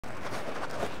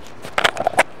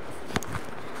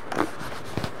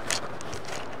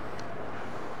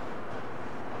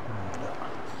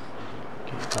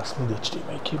using the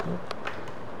HDMI cable.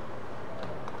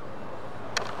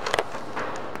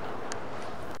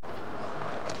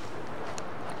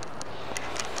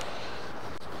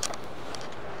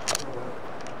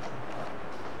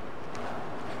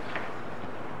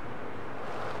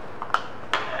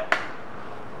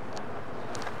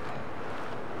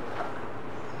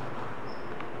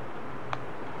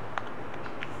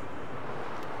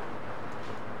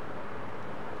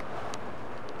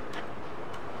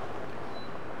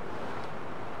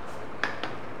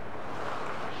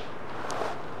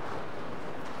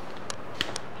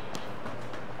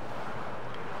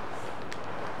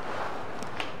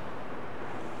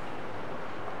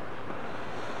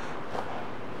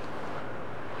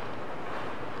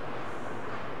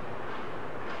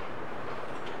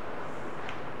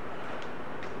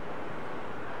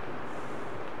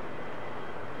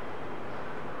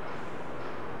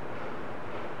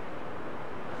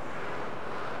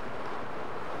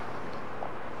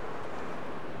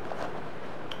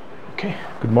 Okay,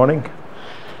 good morning.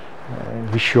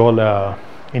 I wish you all a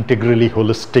integrally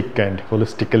holistic and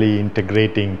holistically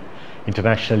integrating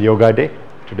International Yoga Day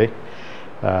today.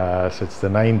 So it's the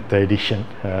 9th edition.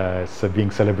 It's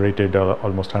being celebrated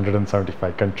almost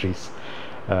 175 countries.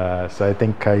 So I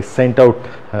think I sent out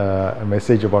a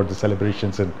message about the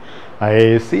celebrations in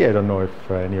IISc. I don't know if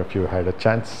any of you had a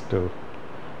chance to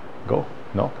go.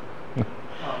 No? We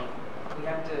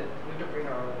have to bring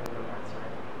our own notes,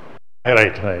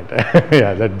 right? Right.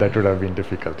 Yeah, that would have been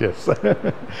difficult, yes.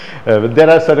 But there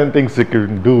are certain things you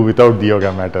can do without the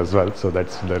yoga mat as well, so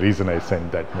that's the reason I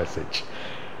sent that message.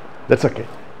 That's okay.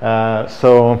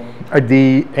 So at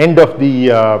the end of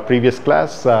the previous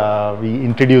class, we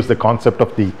introduced the concept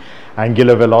of the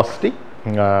angular velocity,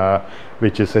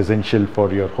 which is essential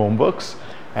for your homeworks,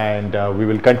 and we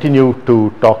will continue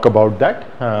to talk about that.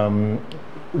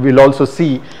 We'll also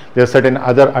see there are certain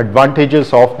other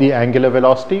advantages of the angular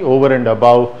velocity over and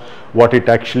above what it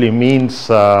actually means,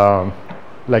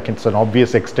 like it's an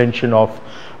obvious extension of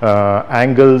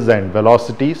angles and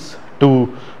velocities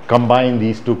to combine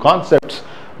these two concepts.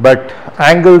 But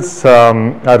angles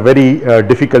are very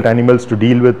difficult animals to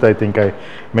deal with. I think I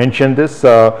mentioned this.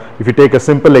 If you take a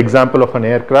simple example of an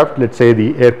aircraft, let's say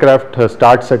the aircraft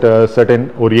starts at a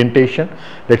certain orientation.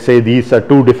 Let's say these are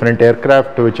two different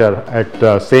aircraft which are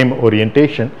at same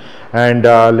orientation, and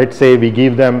let's say we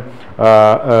give them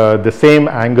the same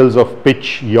angles of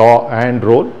pitch, yaw and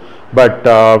roll, but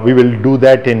we will do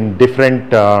that in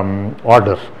different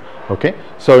order. Okay,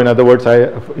 so in other words,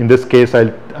 in this case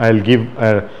I'll give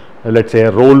let's say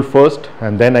a roll first,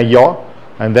 and then a yaw,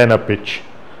 and then a pitch.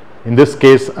 In this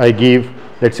case I give,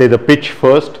 let's say, the pitch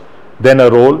first, then a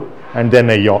roll, and then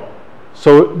a yaw.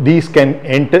 So these can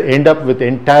end up with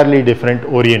entirely different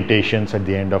orientations at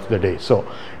the end of the day. So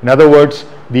in other words,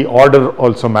 the order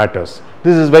also matters.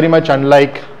 This is very much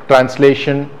unlike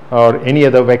translation or any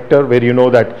other vector, where you know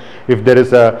that if there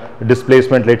is a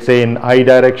displacement, let's say in I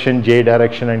direction, j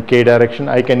direction and k direction,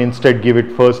 I can instead give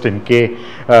it first in k,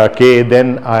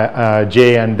 then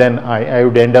j, and then I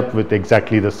would end up with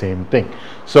exactly the same thing.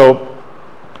 So,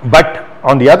 but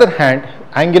on the other hand,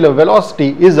 angular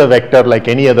velocity is a vector like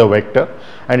any other vector,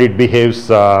 and it behaves,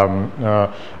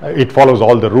 it follows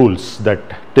all the rules that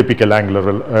typical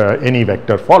angular any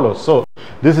vector follows. So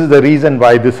this is the reason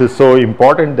why this is so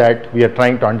important, that we are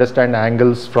trying to understand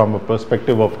angles from a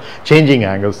perspective of changing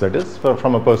angles, that is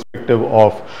from a perspective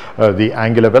of the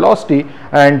angular velocity.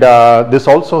 And this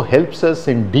also helps us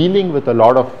in dealing with a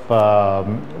lot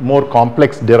of more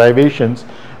complex derivations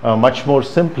much more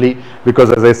simply,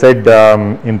 because as I said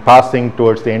in passing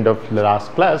towards the end of the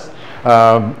last class,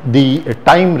 the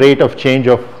time rate of change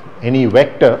of any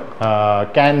vector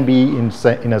can be in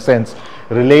a sense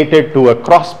related to a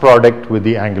cross product with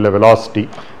the angular velocity,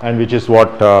 and which is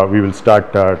what we will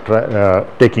start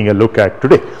taking a look at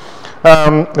today.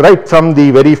 Right from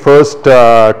the very first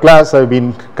class, I've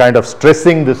been kind of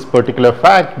stressing this particular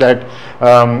fact that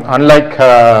unlike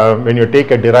when you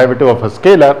take a derivative of a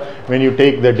scalar, when you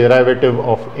take the derivative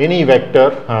of any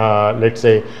vector, let's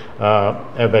say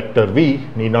a vector v,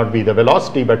 need not be the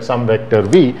velocity but some vector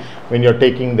v, when you're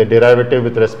taking the derivative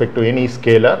with respect to any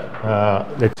scalar,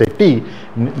 let's say t,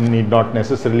 need not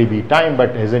necessarily be time,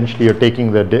 but essentially you're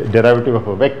taking the derivative of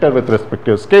a vector with respect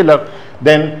to a scalar,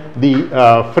 then the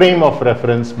frame of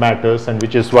reference matters, and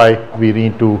which is why we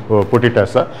need to put it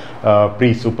as a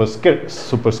pre-superscript.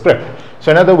 So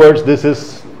in other words, this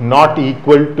is not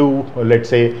equal to, let's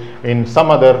say, in some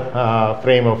other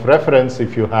frame of reference,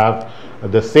 if you have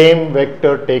the same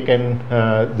vector taken,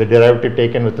 the derivative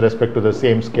taken with respect to the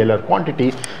same scalar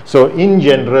quantity. So in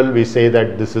general, we say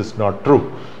that this is not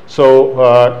true.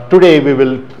 So today we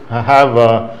will have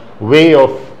way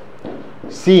of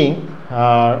seeing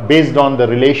based on the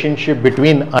relationship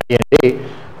between I and A.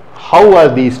 How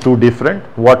are these two different?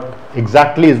 What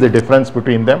exactly is the difference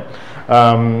between them?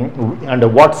 Under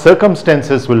what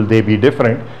circumstances will they be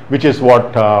different, which is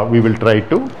what we will try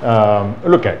to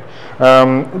look at.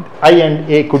 I and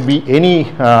A could be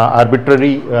any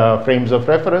arbitrary frames of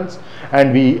reference,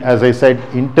 and we, as I said,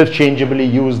 interchangeably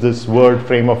use this word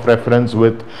frame of reference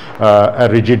with a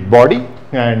rigid body,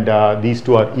 and these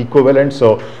two are equivalent.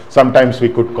 So sometimes we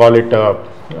could call it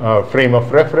a frame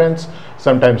of reference,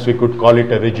 sometimes we could call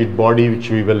it a rigid body, which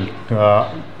we will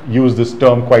use this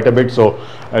term quite a bit, so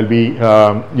I'll be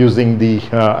using the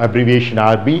abbreviation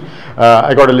RB.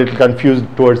 I got a little confused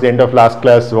towards the end of last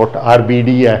class what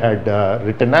RBD I had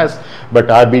written as, but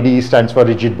RBD stands for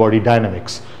rigid body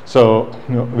dynamics. So,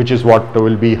 which is what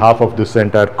will be half of this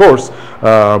entire course,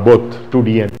 both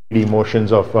 2D and 3D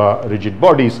motions of rigid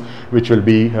bodies, which will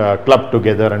be clubbed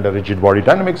together under rigid body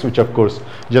dynamics, which of course,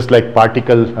 just like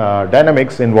particle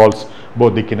dynamics, involves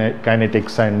both the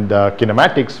kinetics and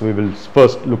kinematics. We will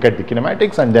first look at the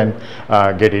kinematics and then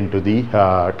get into the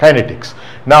kinetics.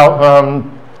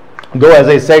 Now, though, as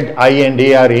I said, I and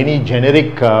A are any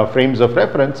generic frames of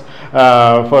reference,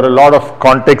 for a lot of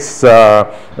contexts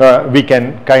we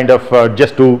can kind of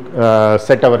just to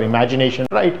set our imagination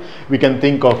right, we can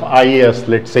think of I as,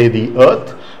 let's say, the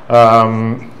earth,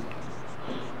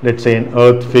 let's say an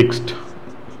earth fixed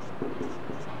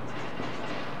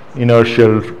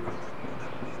inertial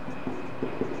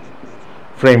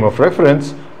frame of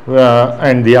reference,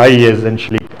 and the I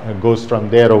essentially goes from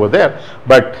there over there,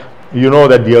 but you know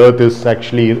that the earth is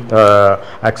actually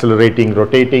accelerating,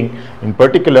 rotating in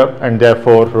particular, and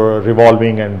therefore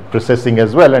revolving and precessing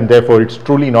as well, and therefore it's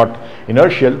truly not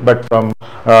inertial, but from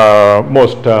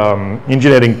most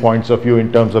engineering points of view,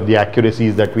 in terms of the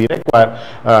accuracies that we require,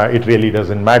 it really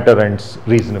doesn't matter, and it's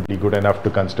reasonably good enough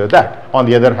to consider that. On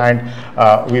the other hand,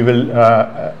 we will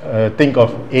think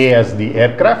of A as the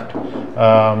aircraft.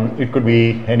 It could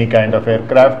be any kind of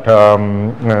aircraft.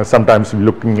 Sometimes we're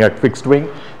looking at fixed wing,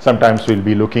 sometimes we'll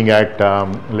be looking at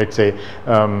let's say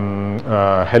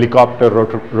helicopter,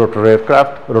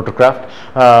 rotorcraft,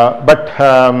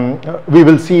 but we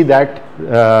will see that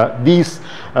these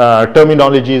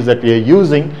terminologies that we are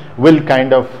using will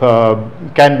kind of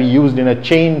can be used in a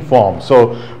chain form.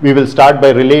 So we will start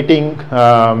by relating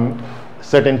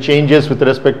certain changes with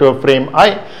respect to a frame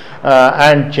I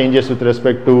and changes with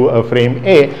respect to a frame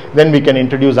A. Then we can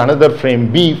introduce another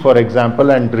frame B, for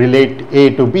example, and relate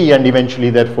A to B, and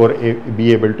eventually therefore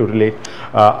be able to relate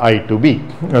I to B.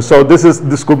 So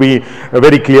this could be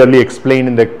very clearly explained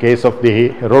in the case of the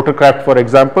rotorcraft, for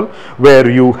example, where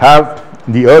you have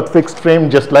the earth fixed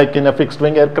frame, just like in a fixed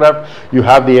wing aircraft, you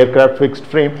have the aircraft fixed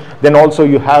frame. Then also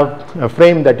you have a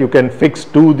frame that you can fix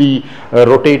to the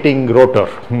rotating rotor,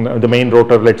 the main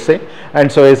rotor, let's say.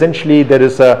 And so essentially there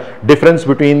is a difference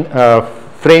between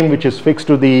frame which is fixed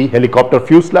to the helicopter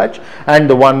fuselage and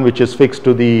the one which is fixed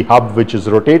to the hub which is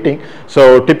rotating.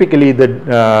 So typically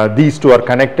these two are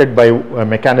connected by a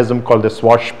mechanism called the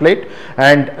swash plate,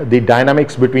 and the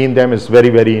dynamics between them is very,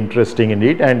 very interesting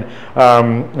indeed. And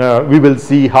we will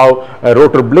see how a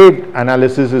rotor blade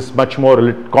analysis is much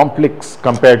more complex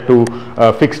compared to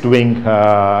fixed wing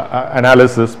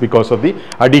analysis because of the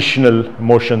additional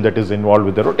motion that is involved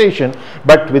with the rotation.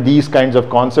 But with these kinds of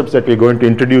concepts that we are going to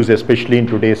introduce, especially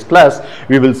in today's class,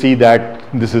 we will see that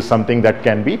this is something that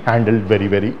can be handled very,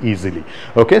 very easily.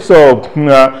 Okay, so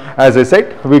as I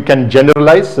said, we can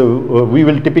generalize. So we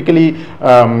will typically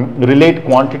relate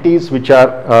quantities which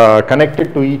are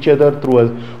connected to each other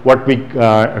through what we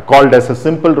called as a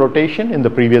simple rotation in the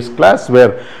previous class,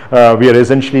 where we are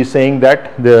essentially saying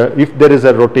that if there is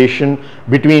a rotation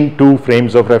between two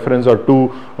frames of reference or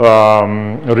two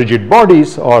rigid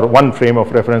bodies, or one frame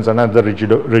of reference, another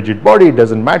rigid body, it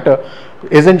doesn't matter.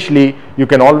 Essentially, you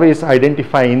can always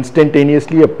identify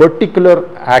instantaneously a particular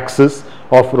axis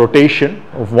of rotation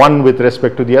of one with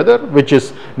respect to the other, which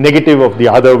is negative of the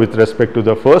other with respect to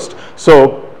the first.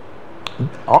 So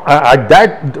at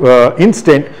that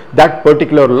instant, that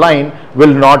particular line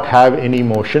will not have any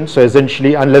motion. So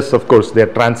essentially, unless of course they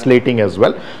are translating as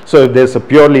well. So if there is a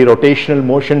purely rotational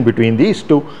motion between these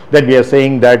two, then we are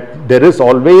saying that there is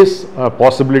always a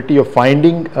possibility of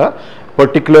finding a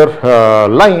particular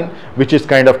line which is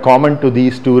kind of common to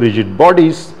these two rigid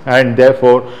bodies, and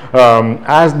therefore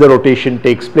as the rotation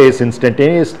takes place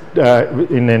instantaneous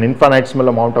in an infinitesimal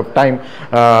amount of time,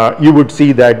 you would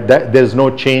see that there is no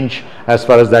change as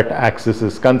far as that axis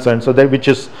is concerned. So that, which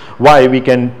is why we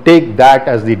can take that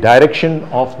as the direction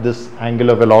of this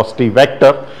angular velocity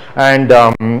vector. And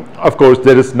of course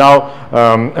there is now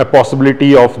a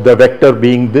possibility of the vector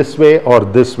being this way or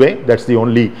this way. That's the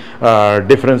only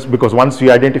difference, because once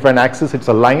we identify an axis, it's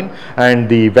a line and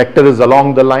the vector is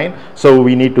along the line. So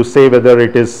we need to say whether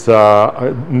it is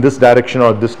in this direction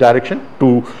or this direction.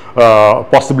 Two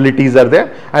possibilities are there,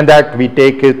 and that we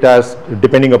take it as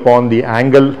depending upon the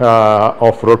angle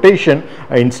of rotation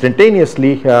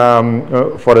instantaneously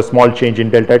for a small change in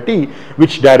delta t,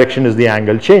 which direction is the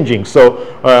angle changing. So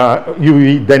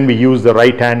then we use the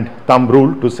right hand thumb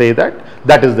rule to say that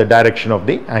that is the direction of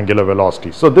the angular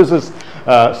velocity. So this is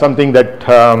something that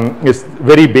is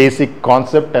very basic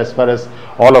concept as far as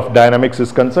all of dynamics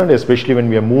is concerned, especially when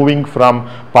we are moving from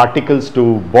particles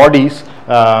to bodies.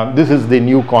 This is the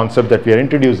new concept that we are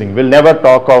introducing. We'll never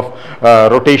talk of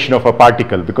rotation of a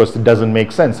particle, because it doesn't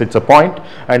make sense. It's a point,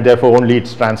 and therefore only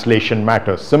its translation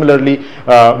matters. Similarly,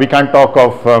 we can't talk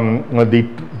of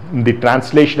the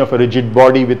translation of a rigid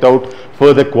body without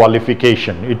further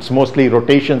qualification. It's mostly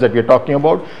rotations that we are talking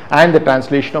about, and the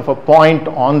translation of a point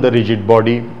on the rigid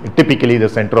body, typically the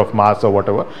center of mass or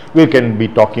whatever. We can be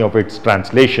talking of its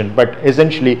translation, but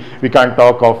essentially we can't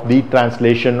talk of the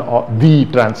translation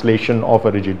of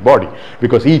a rigid body,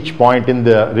 because each point in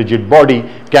the rigid body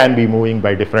can be moving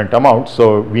by different amounts.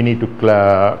 So we need to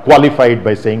qualify it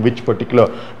by saying which particular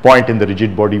point in the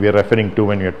rigid body we are referring to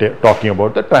when we are talking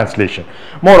about the translation.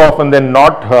 More often than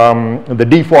not, the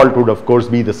default would of course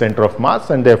be the center of mass,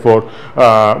 and therefore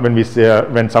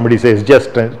when somebody says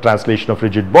just translation of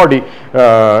rigid body,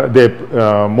 they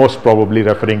most probably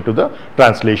referring to the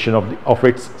translation of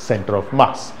its center of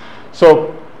mass.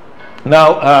 So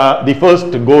now the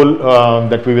first goal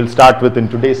that we will start with in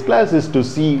today's class is to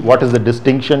see what is the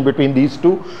distinction between these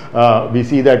two. We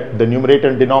see that the numerator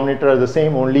and denominator are the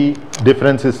same, only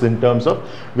difference is in terms of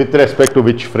with respect to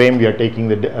which frame we are taking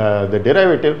the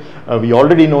derivative. We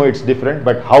already know it's different,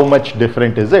 but how much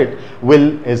different is it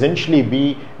will essentially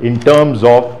be in terms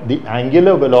of the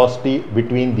angular velocity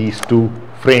between these two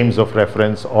frames of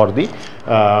reference, or the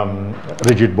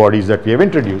rigid bodies that we have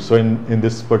introduced. So in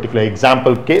this particular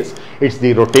example case, it's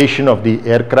the rotation of the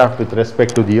aircraft with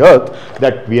respect to the earth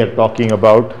that we are talking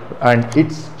about, and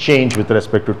its change with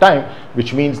respect to time,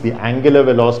 which means the angular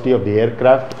velocity of the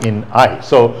aircraft in I.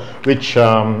 So which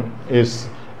is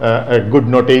a good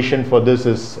notation for this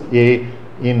is A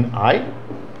in I.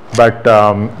 But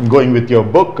going with your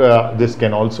book, this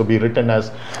can also be written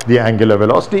as the angular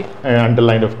velocity, and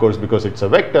underlined of course because it's a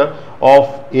vector,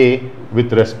 of A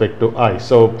with respect to I.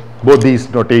 So both these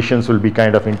notations will be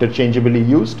kind of interchangeably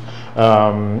used.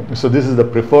 So this is the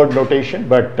preferred notation,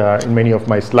 but in many of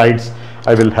my slides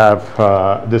I will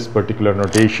have this particular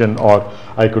notation, or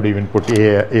I could even put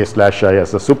A/I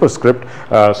as a superscript,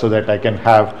 so that I can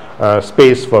have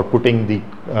space for putting the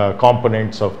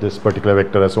components of this particular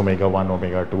vector as omega 1,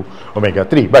 omega 2, omega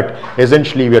 3. But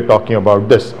essentially we are talking about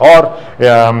this. Or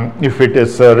if it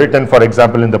is written, for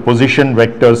example, in the position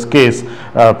vectors case,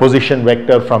 position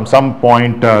vector from some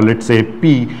point, let's say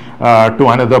P, to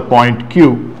another point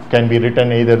Q, can be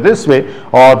written either this way,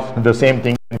 or the same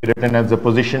thing can be written as the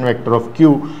position vector of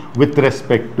Q with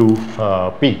respect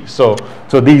to P. So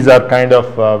these are kind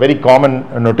of very common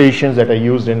notations that are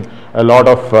used in a lot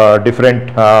of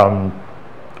different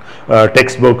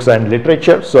textbooks and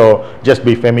literature. So just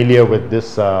be familiar with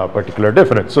this particular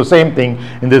difference. So same thing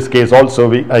in this case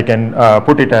also, I can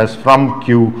put it as from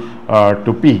Q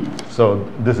to P. So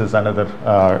this is another,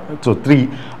 so three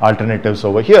alternatives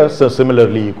over here. So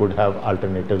similarly you could have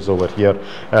alternatives over here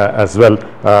as well.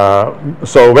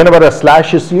 So whenever a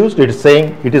slash is used, it is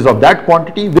saying it is of that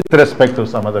quantity with respect to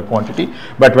some other quantity,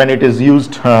 but when it is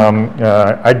used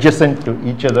adjacent to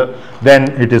each other, then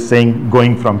it is saying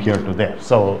going from here to there.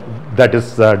 So that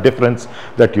is a difference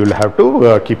that you'll have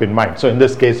to keep in mind. So in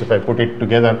this case, if I put it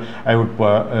together, I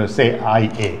would say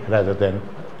IA rather than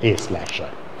A/I.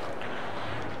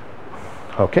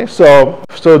 Okay, so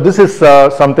this is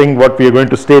something what we are going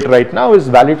to state right now is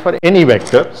valid for any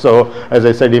vector. So as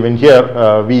I said, even here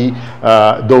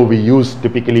though we use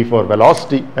typically for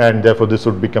velocity, and therefore this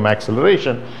would become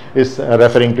acceleration, is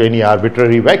referring to any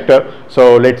arbitrary vector.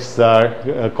 So let's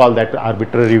call that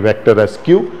arbitrary vector as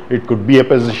Q. It could be a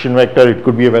position vector, it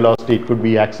could be a velocity, it could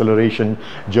be acceleration,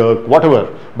 jerk, whatever,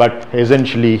 but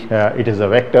essentially it is a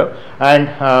vector. And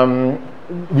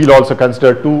we'll also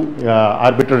consider two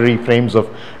arbitrary frames of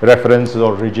reference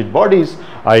or rigid bodies,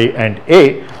 I and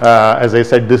A. As I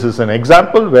said, this is an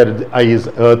example where I is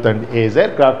Earth and A is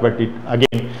aircraft, but it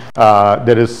again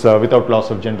there is without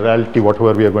loss of generality,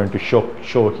 whatever we are going to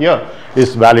show here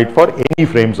is valid for any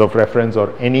frames of reference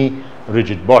or any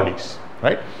rigid bodies,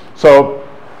 right? So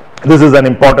this is an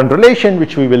important relation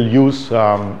which we will use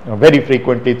very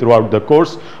frequently throughout the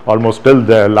course, almost till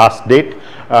the last date,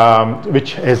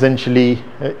 which essentially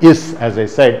is, as I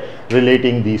said,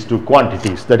 relating these two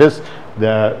quantities. That is,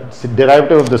 the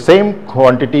derivative of the same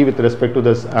quantity with respect to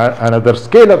this another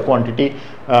scalar quantity,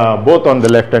 both on the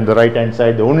left and the right hand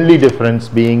side. The only difference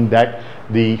being that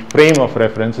the frame of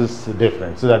reference is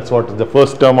different. So that's what is the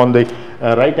first term on the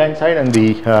right hand side, and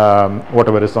the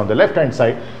whatever is on the left hand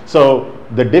side. So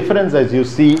the difference, as you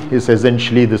see, is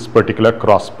essentially this particular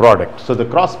cross product. So the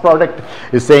cross product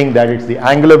is saying that it's the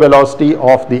angular velocity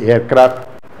of the aircraft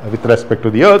with respect to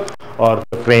the Earth, or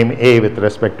the frame A with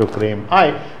respect to frame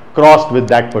I, crossed with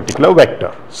that particular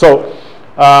vector. So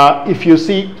if you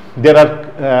see, there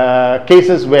are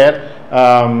cases where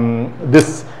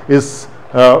this is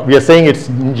we are saying it's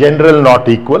in general not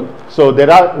equal. So there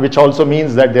are, which also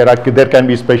means that there can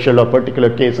be special or particular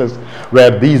cases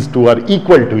where these two are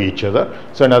equal to each other.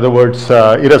 So in other words,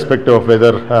 irrespective of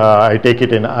whether I take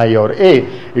it in I or A,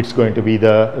 it's going to be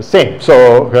the same.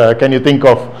 So can you think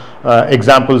of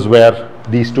examples where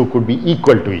these two could be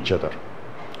equal to each other?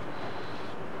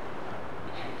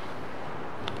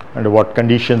 Under what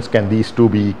conditions can these two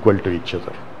be equal to each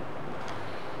other?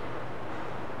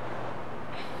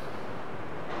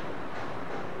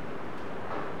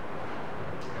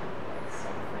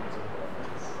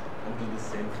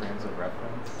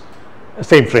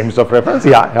 Same frames of reference,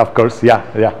 yeah, of course, yeah,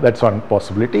 that's one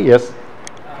possibility, yes.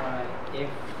 If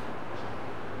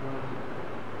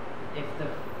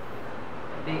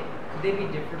could they be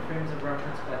different frames of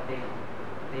reference, but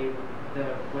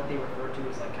what they refer to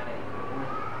is like kind of equivalent,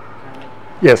 kind of?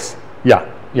 Yes, yeah.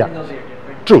 Even though they're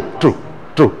different.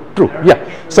 True, yeah.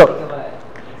 So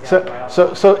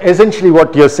essentially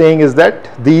what you're saying is that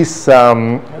these,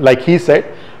 like he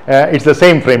said, it's the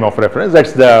same frame of reference.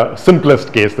 That's the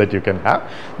simplest case that you can have.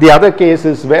 The other case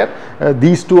is where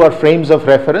these two are frames of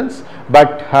reference,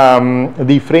 but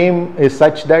the frame is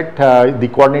such that the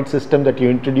coordinate system that you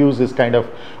introduce is kind of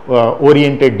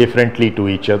oriented differently to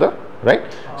each other, right?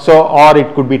 So, or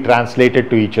it could be translated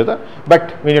to each other.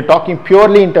 But when you're talking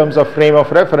purely in terms of frame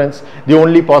of reference, the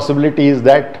only possibility is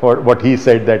that, or what he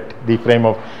said, that the frame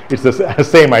of, it's the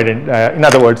same, in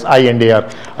other words, I and A are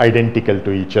identical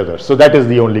to each other. So that is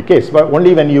the only case. But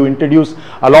only when you introduce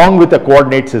along with a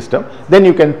coordinate system, then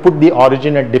you can put the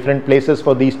origin at different places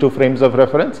for these two frames of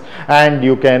reference, and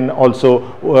you can also,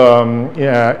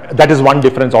 that is one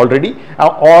difference already,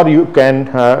 or you can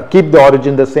keep the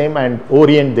origin the same and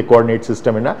orient the coordinate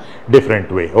system in a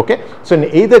different way. Okay, so in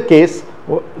either case,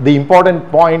 the important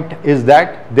point is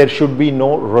that there should be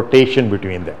no rotation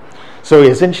between them. So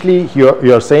essentially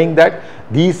you're saying that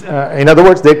these, in other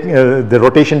words, the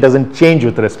rotation doesn't change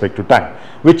with respect to time,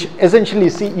 which essentially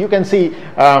you can see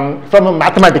from a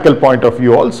mathematical point of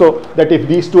view also, that if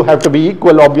these two have to be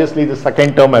equal, obviously the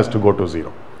second term has to go to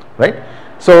 0, right?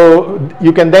 So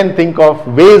you can then think of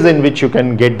ways in which you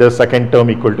can get the second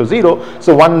term equal to 0.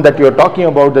 So one that you are talking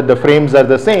about, that the frames are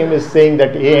the same, is saying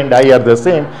that A and I are the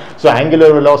same. So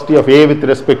angular velocity of A with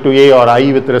respect to A or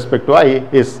I with respect to I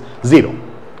is 0,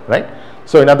 right?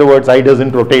 So in other words, I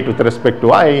doesn't rotate with respect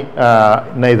to I,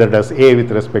 neither does A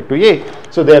with respect to A.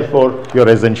 So therefore, you're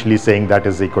essentially saying that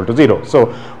is equal to 0. So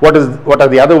what are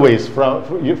the other ways? From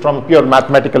a pure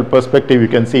mathematical perspective, you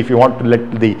can see if you want to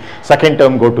let the second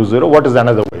term go to 0, what is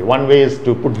another way? One way is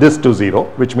to put this to 0,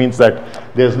 which means that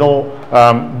there's no,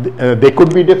 they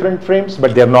could be different frames,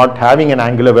 but they're not having an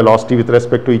angular velocity with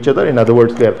respect to each other. In other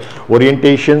words, their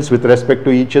orientations with respect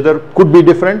to each other could be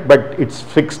different, but it's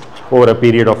fixed over a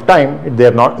period of time.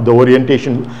 They're not, the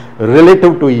orientation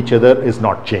relative to each other is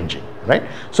not changing, right?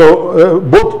 So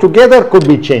both together could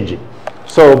be changing.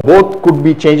 So both could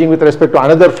be changing with respect to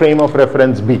another frame of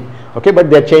reference B, okay, but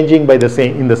they're changing by the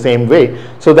same, in the same way,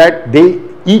 so that they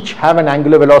each have an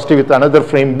angular velocity with another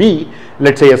frame B,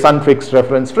 let's say a sun-fixed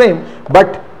reference frame,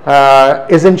 but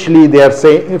essentially they are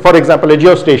saying, for example, a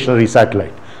geostationary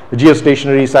satellite. The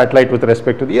geostationary satellite with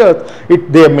respect to the Earth,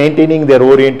 they are maintaining their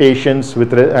orientations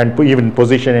with and even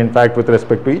position, in fact, with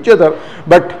respect to each other,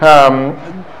 but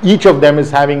each of them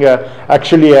is having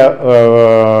actually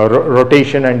a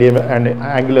rotation and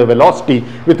angular velocity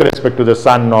with respect to the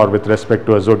sun or with respect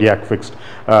to a zodiac fixed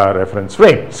reference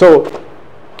frame. So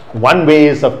One way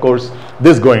is, of course,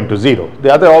 this going to 0.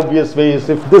 The other obvious way is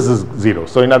if this is 0.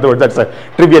 So in other words, that's a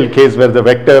trivial case where the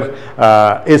vector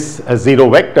is a 0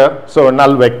 vector. So a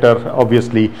null vector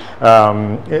obviously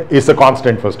is a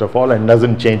constant first of all and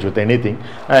doesn't change with anything.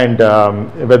 And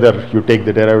whether you take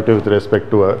the derivative with respect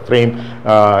to a frame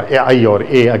I or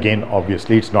A, again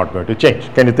obviously it's not going to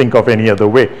change. Can you think of any other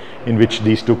way in which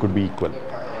these two could be equal?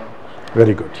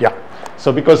 Very good, yeah.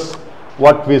 So because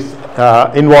what is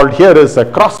involved here is a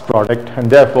cross product, and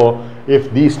therefore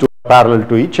if these two are parallel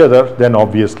to each other, then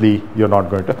obviously you're not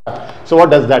going to have. So what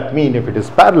does that mean if it is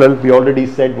parallel? We already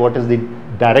said what is the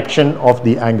direction of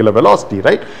the angular velocity,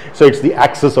 right? So it's the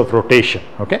axis of rotation,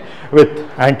 okay, with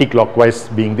anti-clockwise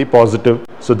being the positive.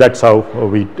 So that's how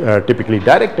we typically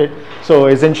direct it. So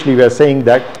essentially we are saying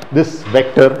that this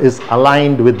vector is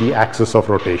aligned with the axis of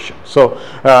rotation. So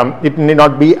it may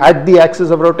not be at the axis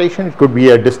of rotation, it could be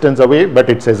a distance away, but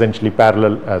it's essentially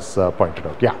parallel as pointed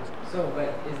out. Yeah. So,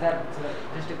 but is that, so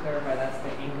just to clarify, that's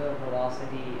the angular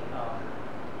velocity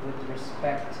with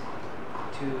respect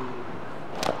to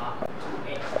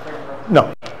A?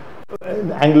 No,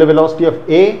 angular velocity of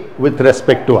A with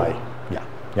respect to I. Yeah,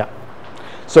 yeah.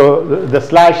 So the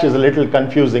slash is a little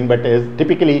confusing, but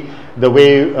typically the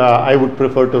way I would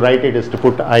prefer to write it is to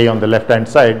put I on the left hand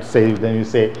side. Say, then you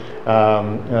say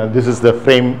this is the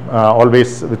frame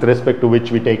always with respect to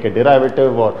which we take a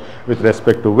derivative, or with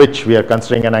respect to which we are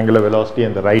considering an angular velocity,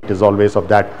 and the right is always of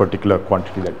that particular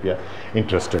quantity that we are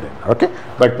interested in. Okay,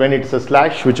 but when it's a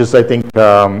slash, which is I think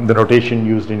the notation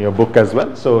used in your book as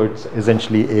well, so it's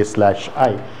essentially A slash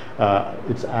I.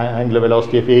 It's angular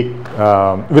velocity of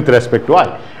A with respect to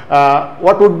I.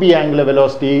 What would be angular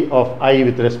velocity of I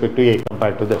with respect to A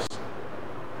compared to this?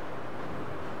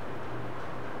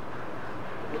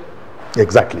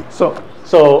 Exactly.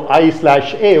 So I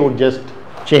slash A would just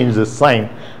change the sign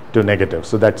to negative.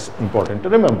 So that's important to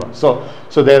remember. So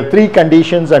there are three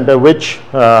conditions under which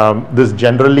this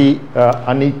generally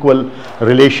unequal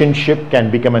relationship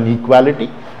can become an equality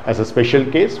as a special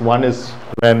case. One is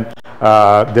when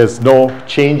there's no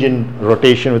change in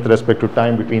rotation with respect to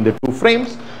time between the two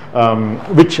frames,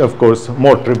 which of course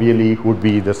more trivially would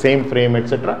be the same frame,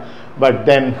 etc. But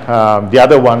then the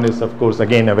other one is of course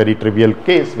again a very trivial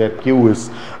case where Q is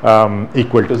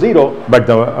equal to 0. But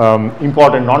the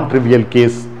important non-trivial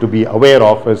case to be aware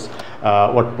of is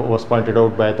what was pointed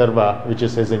out by Atharva, which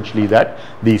is essentially that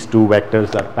these two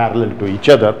vectors are parallel to each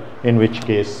other, in which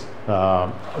case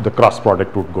the cross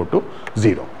product would go to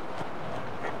 0.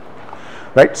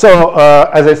 Right. So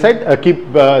as I said,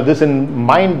 keep this in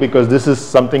mind, because this is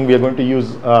something we are going to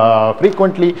use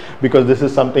frequently, because this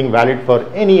is something valid for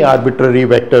any arbitrary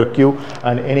vector Q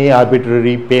and any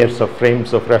arbitrary pairs of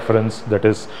frames of reference, that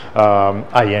is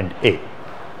I and A.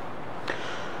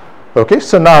 Okay,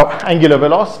 so now angular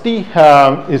velocity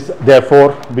is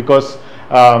therefore, because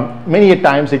many a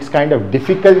times it's kind of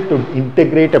difficult to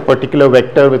integrate a particular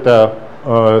vector with a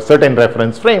certain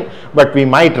reference frame, but we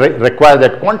might require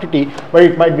that quantity, but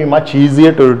it might be much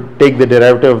easier to take the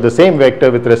derivative of the same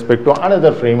vector with respect to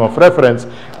another frame of reference.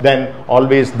 Then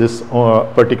always this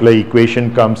particular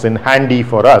equation comes in handy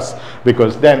for us,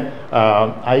 because then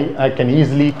I can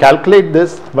easily calculate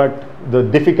this, but the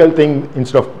difficult thing,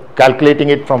 instead of calculating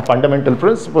it from fundamental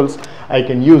principles, I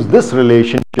can use this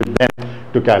relationship then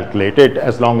to calculate it,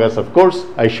 as long as of course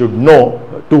I should know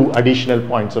two additional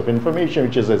points of information,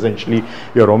 which is essentially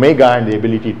your omega and the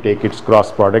ability to take its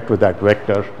cross product with that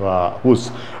vector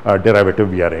whose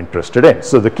derivative we are interested in.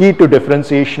 So the key to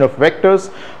differentiation of vectors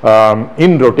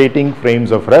in rotating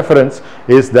frames of reference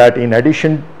is that in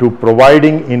addition to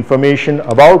providing information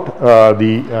about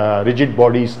the rigid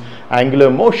body's angular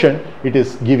motion, it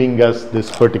is giving us this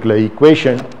particular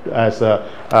equation as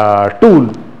a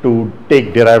tool to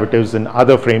take derivatives in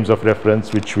other frames of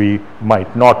reference which we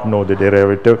might not know the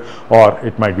derivative, or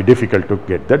it might be difficult to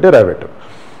get the derivative.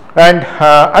 And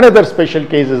another special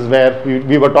cases where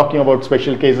we were talking about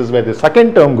special cases where the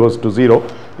second term goes to 0.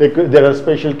 There are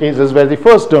special cases where the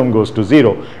first term goes to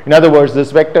 0. In other words,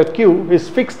 this vector Q is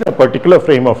fixed in a particular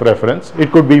frame of reference.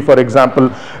 It could be, for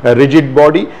example, a rigid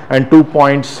body and 2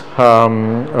 points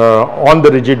on the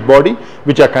rigid body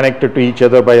which are connected to each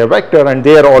other by a vector, and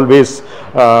they are always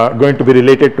going to be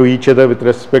related to each other with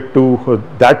respect to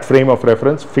that frame of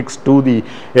reference fixed to the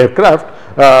aircraft.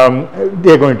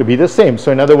 They are going to be the same.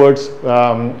 So in other words,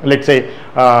 let's say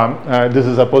this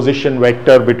is a position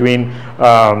vector between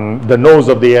the nose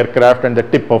of the aircraft and the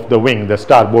tip of the wing, the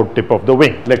starboard tip of the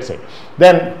wing, let's say.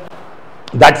 Then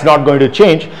that's not going to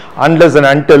change unless and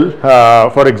until,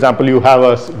 for example, you have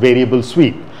a variable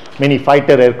sweep. Many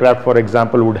fighter aircraft, for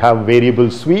example, would have variable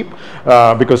sweep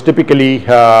because typically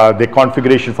the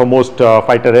configuration for most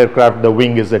fighter aircraft, the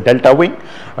wing is a delta wing,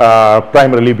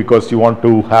 primarily because you want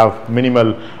to have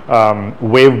minimal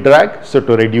wave drag, so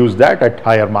to reduce that at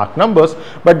higher Mach numbers.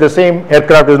 But the same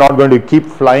aircraft is not going to keep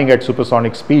flying at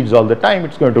supersonic speeds all the time.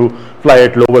 It's going to fly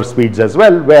at lower speeds as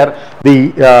well, where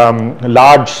the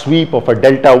large sweep of a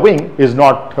delta wing is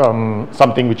not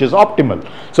something which is optimal.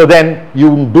 So then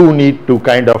you do need to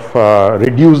kind of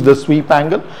reduce the sweep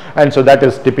angle, and so that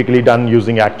is typically done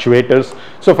using actuators.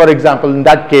 So for example, in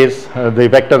that case, the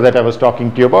vector that I was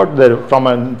talking to you about,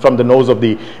 from the nose of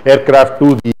the aircraft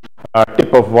to the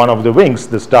tip of one of the wings,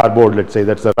 the starboard, let's say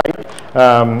that's the right,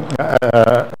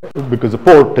 because the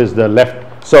port is the left.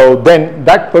 So then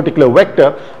that particular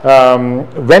vector,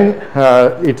 when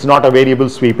it's not a variable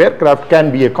sweep aircraft,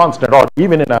 can be a constant, or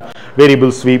even in a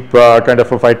variable sweep kind of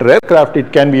a fighter aircraft,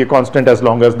 it can be a constant as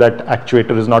long as that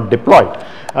actuator is not deployed.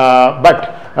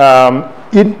 But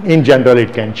in general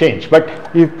it can change. But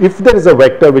if there is a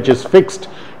vector which is fixed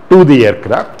to the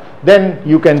aircraft, then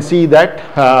you can see that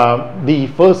the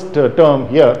first term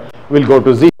here will go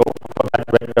to 0 for that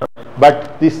vector,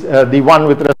 but this the one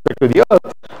with respect to the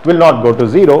earth will not go to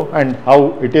 0, and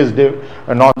how it is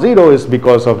non-zero is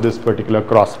because of this particular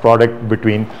cross product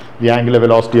between the angular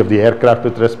velocity of the aircraft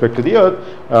with respect to the earth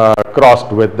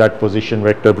crossed with that position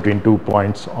vector between 2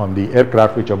 points on the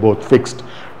aircraft, which are both fixed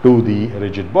to the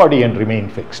rigid body and remain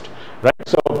fixed, right?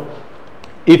 So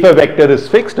if a vector is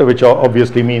fixed, which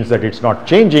obviously means that it's not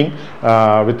changing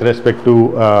with respect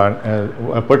to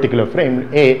a particular frame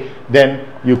A, then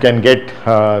you can get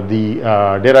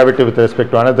the derivative with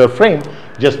respect to another frame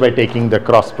just by taking the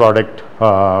cross product.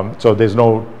 So there's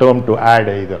no term to add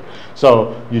either.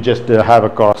 So you just have a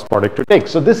cross product to take.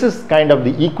 So this is kind of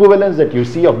the equivalence that you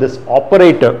see of this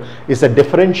operator is a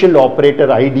differential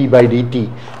operator id by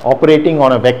dt operating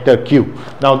on a vector q.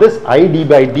 Now this id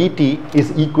by dt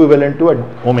is equivalent to an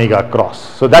omega cross.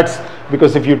 So that's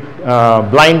because if you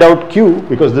blind out q,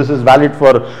 because this is valid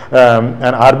for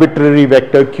an arbitrary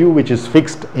vector q which is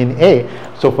fixed in A.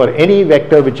 So for any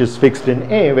vector which is fixed in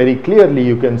A, very clearly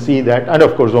you can see that, and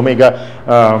of course omega,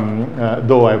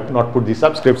 though I have not put the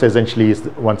subscripts, essentially is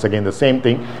once again the same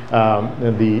thing,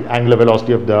 the angular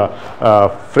velocity of the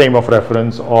frame of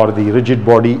reference or the rigid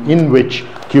body in which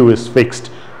q is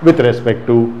fixed with respect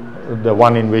to the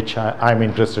one in which I'm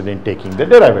interested in taking the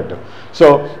derivative.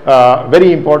 So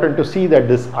very important to see that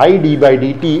this id by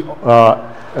dt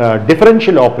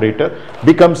differential operator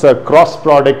becomes a cross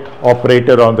product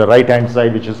operator on the right hand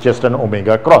side, which is just an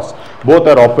omega cross. Both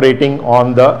are operating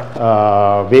on the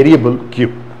variable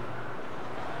q.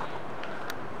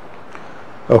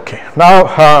 Okay,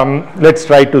 now let's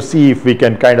try to see if we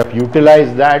can kind of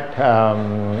utilize that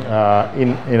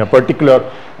in a particular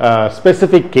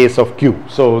specific case of q.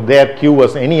 So there q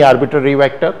was any arbitrary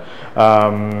vector,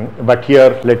 but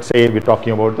here let's say we're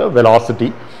talking about the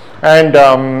velocity. And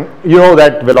you know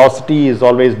that velocity is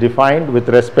always defined with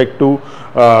respect to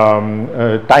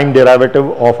time derivative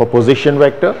of a position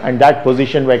vector, and that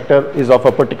position vector is of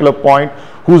a particular point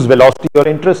whose velocity you are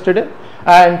interested in,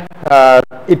 and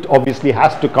it obviously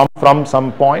has to come from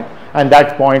some point, and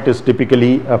that point is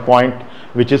typically a point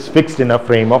which is fixed in a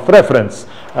frame of reference,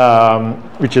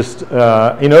 which is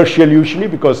inertial usually,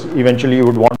 because eventually you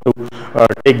would want to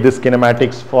take this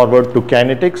kinematics forward to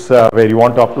kinetics, where you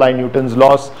want to apply Newton's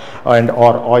laws and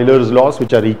or Euler's laws,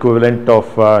 which are equivalent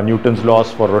of Newton's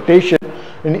laws for rotation.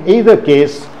 In either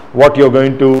case, what you're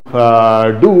going to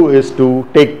do is to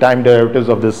take time derivatives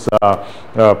of this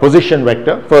position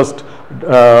vector, first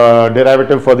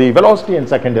derivative for the velocity and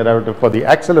second derivative for the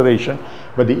acceleration.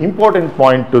 But the important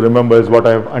point to remember is what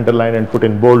I have underlined and put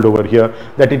in bold over here,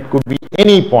 that it could be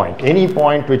any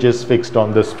point which is fixed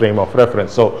on this frame of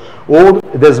reference. So O,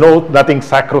 there's nothing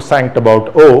sacrosanct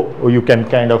about O, or you can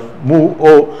kind of move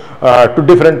O to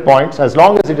different points as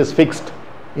long as it is fixed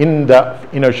in the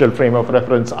inertial frame of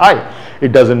reference I,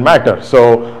 it doesn't matter.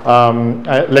 So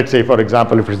let's say, for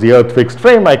example, if it's the earth fixed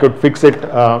frame, I could fix it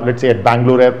let's say at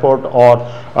Bangalore airport or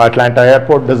Atlanta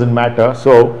airport, doesn't matter.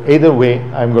 So either way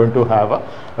I'm going to have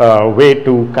a way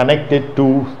to connect it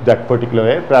to that particular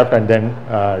aircraft and then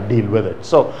deal with it.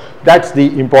 So that's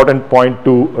the important point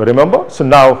to remember. So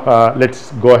now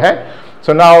let's go ahead.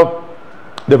 So now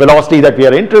the velocity that we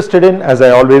are interested in, as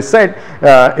I always said,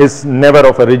 is never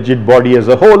of a rigid body as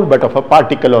a whole, but of a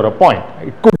particle or a point.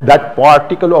 That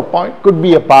particle or point could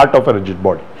be a part of a rigid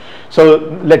body.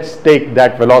 So let's take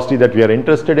that velocity that we are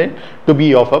interested in to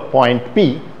be of a point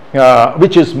P,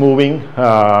 which is moving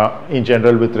in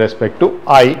general with respect to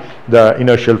I, the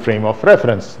inertial frame of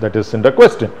reference that is in the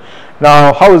question.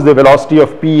 Now, how is the velocity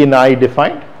of P in I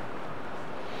defined?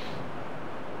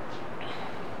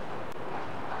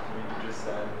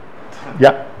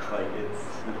 Yeah. Like it's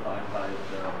defined by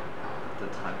the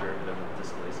time derivative of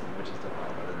displacement, which is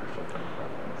defined by the inertial frame of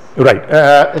reference.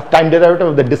 Right. Time derivative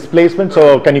of the displacement.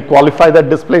 So can you qualify that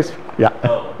displacement? Yeah.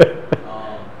 Oh. What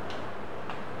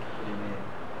do you mean?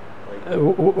 Like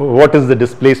What is the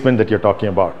displacement that you're talking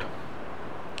about?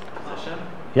 position?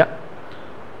 Yeah.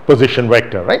 Position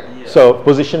vector, right? Yeah. So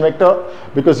position vector,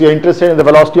 because you're interested in the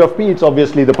velocity of p, it's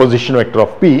obviously the position vector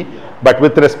of p, but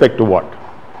with respect to what?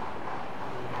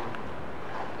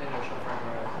 Inertial frame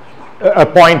of reference. A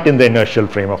point in the inertial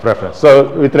frame of reference.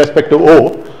 So with respect to O,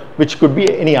 which could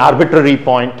be any arbitrary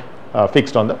point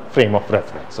fixed on the frame of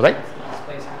reference, right? It's the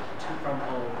displacement from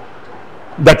O.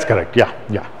 That's correct. Yeah.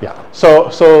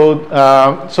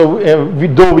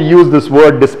 Though we use this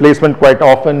word displacement quite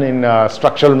often in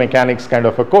structural mechanics kind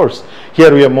of a course,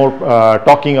 here we are more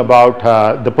talking about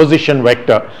the position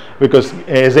vector, because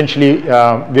essentially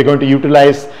we're going to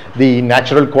utilize the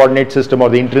natural coordinate system or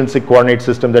the intrinsic coordinate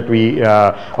system that we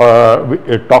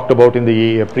talked about in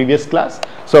the previous class.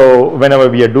 So whenever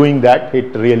we are doing that,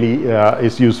 it really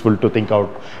is useful to think out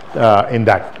in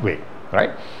that way,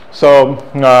 right? So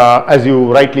as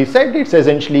you rightly said, it's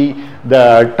essentially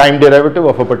the time derivative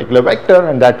of a particular vector,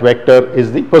 and that vector is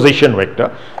the position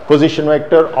vector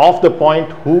of the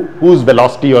point whose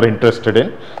velocity you're interested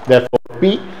in, therefore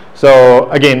p. So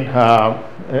again,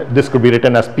 this could be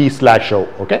written as p slash o,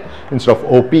 okay? Instead of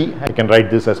op, I can write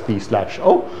this as p slash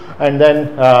o, and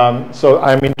then so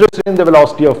I'm interested in the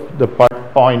velocity of the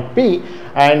point p,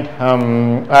 and have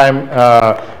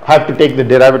to take the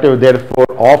derivative therefore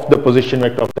of the position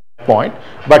vector of that point,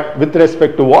 but with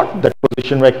respect to what that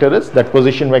position vector is. That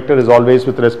position vector is always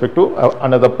with respect to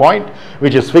another point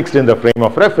which is fixed in the frame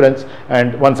of reference,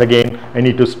 and once again I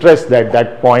need to stress that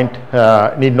that point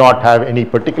need not have any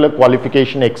particular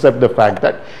qualification except the fact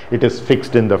that it is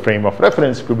fixed in the frame of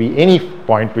reference. It could be any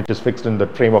point which is fixed in the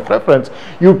frame of reference.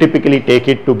 You typically take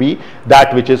it to be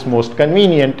that which is most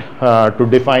convenient to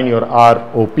define your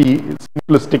ROP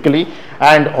simplistically,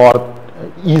 and or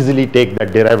easily take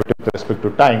that derivative with respect to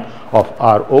time of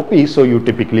ROP. So you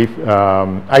typically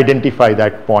identify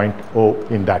that point O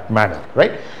in that manner,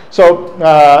 right? So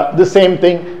the same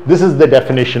thing, this is the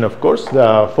definition, of course.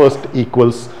 The first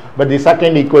equals, but the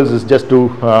second equals is just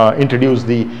to introduce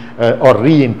the or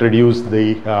reintroduce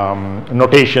the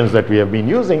notations that we have been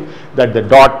using, that the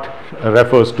dot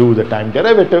refers to the time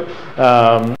derivative,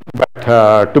 but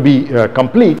to be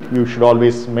complete, you should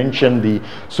always mention the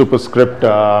superscript,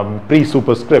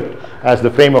 pre-superscript as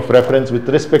the frame of reference with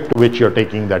respect to which you're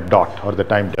taking that dot or the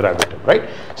time derivative, right?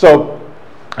 So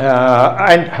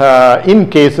in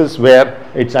cases where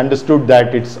it's understood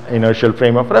that it's inertial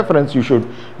frame of reference, you should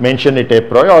mention it a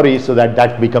priori so that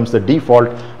that becomes the default.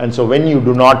 And so when you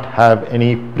do not have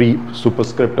any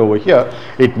pre-superscript over here,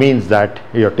 it means that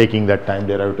you're taking that time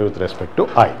derivative with respect to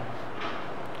I.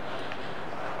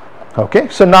 Okay,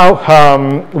 so now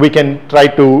we can try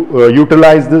to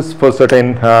utilize this for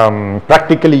certain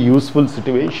practically useful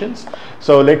situations.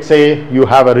 So let's say you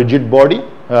have a rigid body.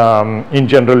 In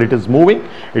general, it is moving,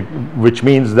 which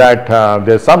means that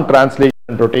there's some translation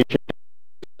and rotation.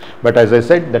 But as I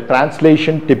said, the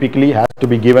translation typically has to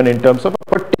be given in terms of a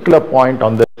particular point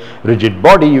on the rigid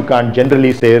body. You can't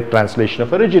generally say translation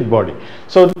of a rigid body.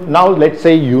 So now let's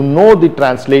say you know the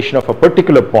translation of a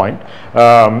particular point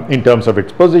in terms of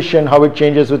its position, how it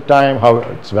changes with time, how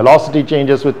its velocity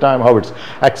changes with time, how its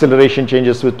acceleration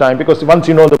changes with time, because once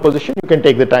you know the position, you can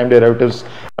take the time derivatives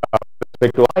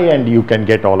to I and you can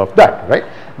get all of that, right?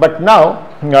 But now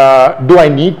do I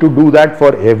need to do that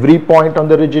for every point on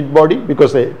the rigid body?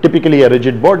 Because typically a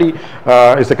rigid body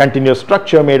is a continuous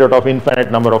structure made out of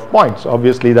infinite number of points.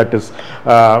 Obviously that is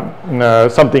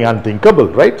something unthinkable,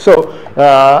 right? So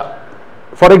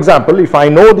for example, if I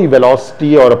know the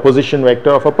velocity or a position vector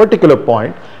of a particular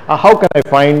point, how can I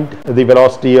find the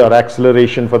velocity or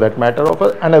acceleration for that matter of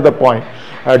another point?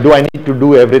 Do I need to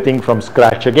do everything from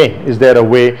scratch again? Is there a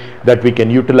way that we can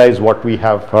utilize what we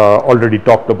have already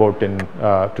talked about in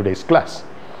today's class?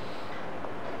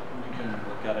 You can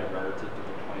look at it relative to the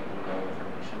point you know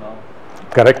information of.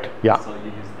 Correct, yeah. So you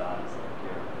use that as like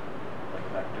your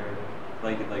vector,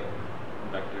 like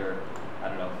vector, I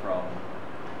don't know, from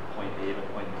point A to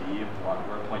point B,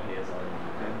 where point A is already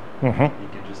moving. You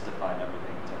can just define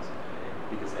everything in terms of A,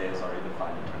 because A is already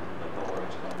defined in terms of like the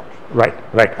origin of the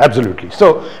Right, absolutely.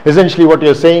 So essentially what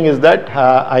you're saying is that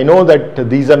I know that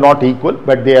these are not equal,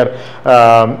 but they are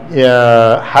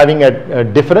having a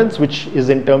difference which is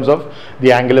in terms of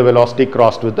the angular velocity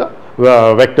crossed with the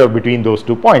vector between those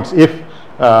 2 points. If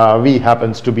v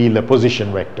happens to be the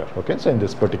position vector. Okay, so in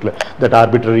this particular, that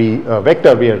arbitrary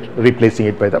vector, we are replacing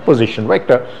it by the position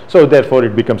vector. So therefore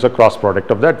it becomes a cross product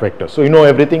of that vector. So you know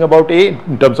everything about A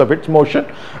in terms of its motion.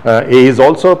 A is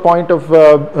also a point of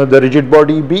the rigid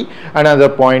body B, another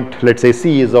point, let's say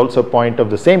C, is also a point of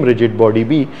the same rigid body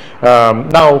B.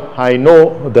 Now I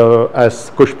know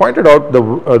as Kush pointed out,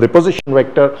 the position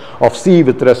vector of C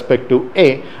with respect to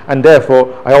A, and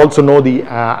therefore I also know the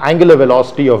angular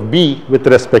velocity of B with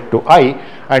respect to I,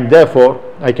 and therefore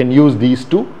I can use these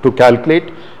two to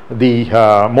calculate the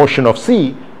motion of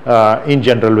C in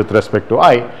general with respect to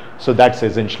I. So that's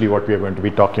essentially what we are going to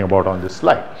be talking about on this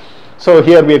slide. So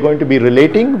here we are going to be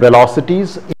relating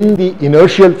velocities in the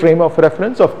inertial frame of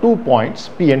reference of 2 points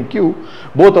P and Q,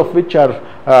 both of which are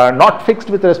not fixed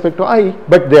with respect to I,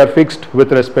 but they are fixed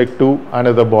with respect to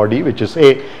another body, which is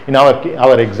A. In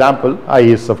our example, I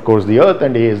is of course the earth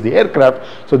and A is the aircraft.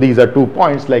 So these are 2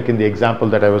 points, like in the example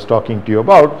that I was talking to you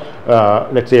about.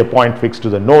 Let's say a point fixed to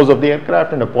the nose of the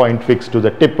aircraft and a point fixed to the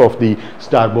tip of the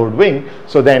starboard wing.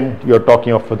 So then you're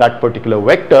talking of that particular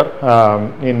vector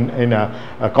in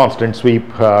a constant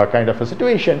sweep kind of a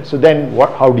situation. So then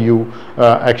how do you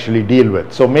actually deal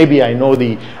with? So maybe I know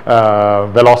the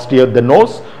velocity at the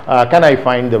nose. Can I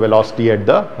find the velocity at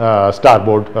the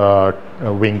starboard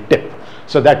wing tip?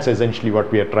 So that's essentially what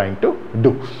we are trying to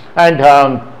do. And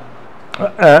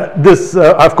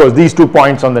of course, these 2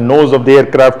 points on the nose of the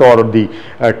aircraft or the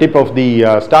tip of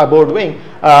the starboard wing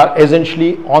are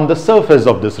essentially on the surface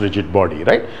of this rigid body,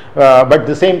 right? But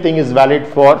the same thing is valid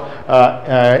for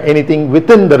anything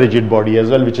within the rigid body as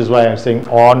well, which is why I'm saying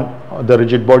on the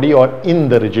rigid body or in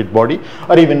the rigid body,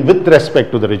 or even with respect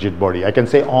to the rigid body. I can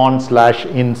say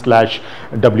on/in/WRT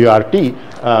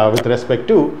with respect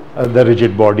to the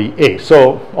rigid body A.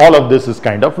 So all of this is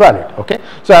kind of valid. Okay,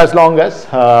 so as long as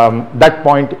that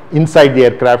point inside the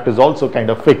aircraft is also kind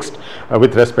of fixed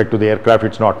with respect to the aircraft,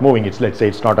 it's not moving. It's, let's say,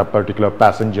 it's not a particular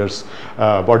passenger's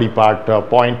body part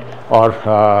point, or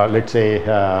let's say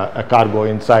a cargo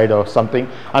inside or something,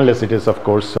 unless it is of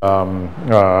course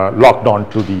locked on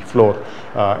to the floor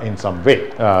in some way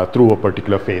through a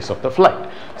particular phase of the flight.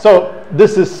 So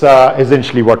this is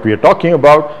essentially what we are talking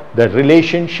about, the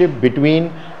relationship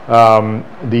between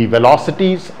the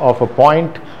velocities of a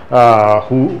point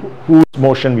whose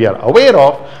motion we are aware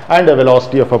of, and the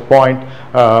velocity of a point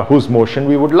whose motion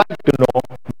we would like to know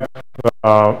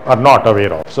are not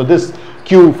aware of. So this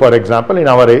Q, for example, in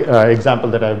our example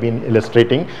that I've been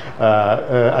illustrating,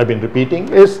 I've been repeating,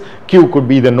 is Q could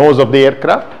be the nose of the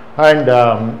aircraft,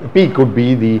 and P could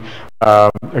be the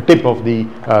tip of the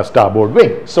starboard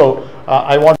wing. So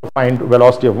I want to find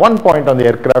velocity of one point on the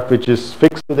aircraft which is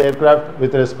fixed to the aircraft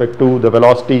with respect to the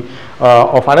velocity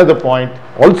of another point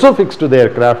also fixed to the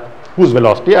aircraft whose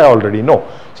velocity I already know.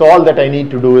 So all that I need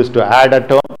to do is to add a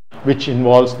term which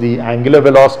involves the angular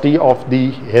velocity of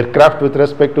the aircraft with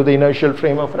respect to the inertial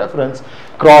frame of reference,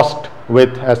 crossed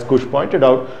with, as Kush pointed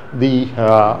out, the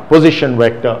position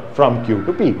vector from Q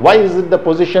to P. Why is it the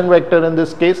position vector in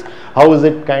this case? How is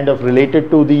it kind of related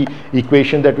to the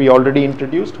equation that we already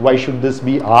introduced? Why should this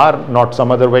be R, not some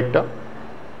other vector?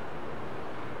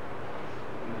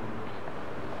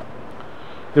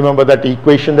 Remember that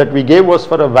equation that we gave was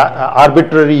for a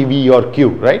arbitrary V or Q,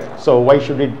 right? So why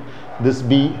should this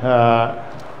be R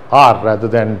rather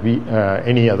than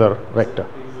any other vector?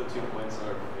 Because the 2 points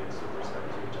are fixed with respect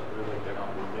to each other, like they're not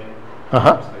moving with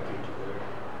Uh-huh. respect to each other.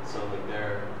 So like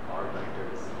their R vector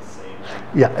is the same.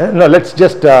 Yeah, no, let's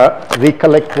just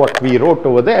recollect what we wrote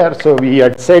over there. So we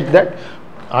had said that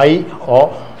I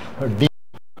of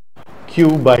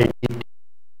dq by dt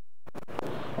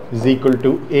is equal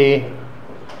to A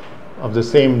of the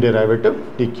same derivative,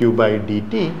 dq by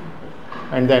dt.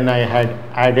 And then I had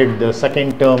added the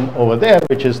second term over there,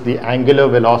 which is the angular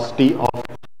velocity of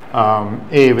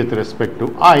A with respect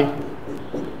to I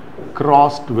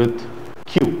crossed with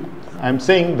Q. I'm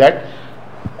saying that,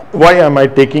 why am I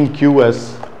taking Q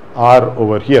as R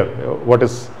over here? What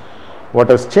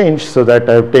has changed so that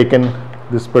I've taken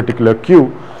this particular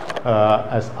Q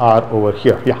as R over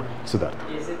here? Yeah, Siddharth.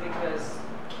 Is it because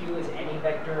Q is any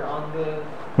vector on the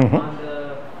on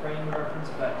the frame of reference,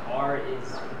 but R is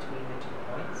between the 2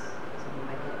 points? Something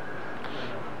like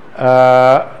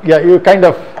that? Yeah, you're kind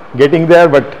of getting there,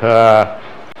 but a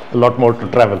lot more to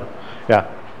travel. Yeah.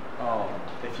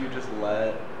 If you just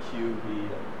let Q be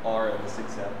R in this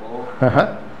example,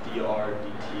 Uh-huh. dr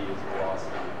dt is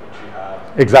velocity, which you have.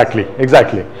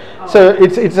 Exactly. So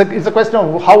it's a question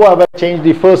of how have I changed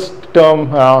the first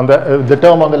term on the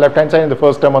term on the left hand side and the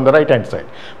first term on the right hand side.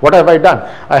 What have I done?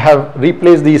 I have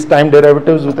replaced these time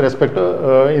derivatives with respect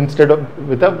to instead of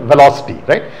with a velocity,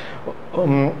 right?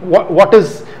 what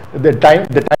is the time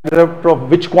derivative of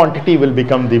which quantity will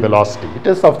become the velocity? It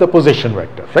is of the position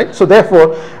vector, right? So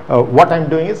therefore, what I'm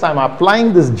doing is I'm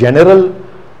applying this general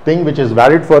thing which is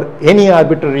valid for any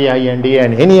arbitrary I and A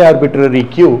and any arbitrary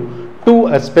Q to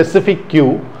a specific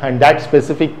Q, and that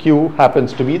specific Q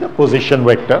happens to be the position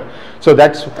vector. So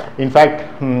that's, in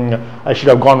fact, I should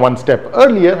have gone one step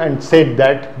earlier and said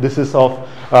that this is of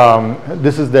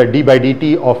this is the d by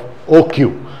dt of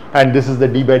OQ, and this is the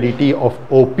d by dt of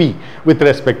OP with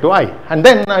respect to I. And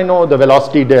then I know the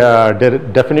velocity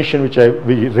definition which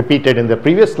we repeated in the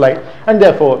previous slide, and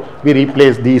therefore we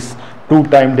replace these two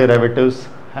time derivatives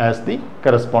as the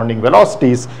corresponding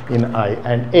velocities in I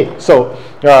and A. So,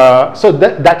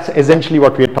 that's essentially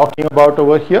what we are talking about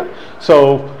over here.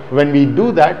 So when we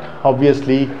do that,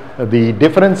 obviously the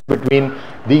difference between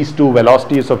these two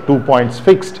velocities of 2 points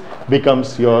fixed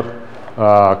becomes your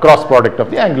cross product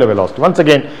of the angular velocity. Once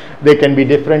again, they can be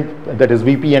different, that is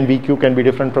Vp and Vq can be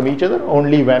different from each other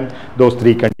only when those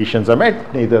three conditions are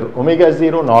met. Neither omega is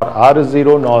 0, nor r is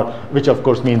 0, nor, which of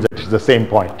course means that it's the same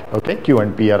point. Okay, Q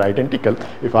and P are identical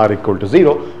if r equal to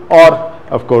 0, or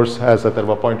of course, as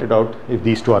Atharva pointed out, if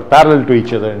these two are parallel to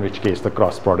each other, in which case the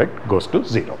cross product goes to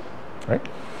 0, right?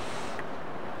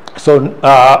 So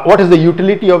what is the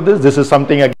utility of this? This is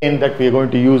something again that we are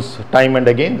going to use time and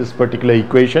again, this particular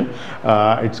equation.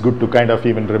 It's good to kind of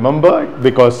even remember,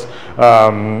 because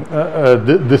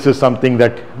this is something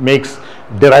that makes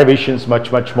derivations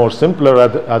much more simpler.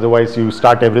 Otherwise you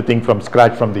start everything from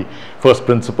scratch from the first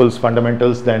principles,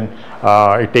 fundamentals, then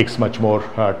it takes much more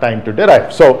time to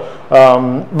derive. So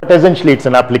but essentially it's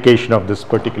an application of this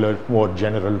particular more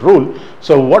general rule.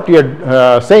 So what we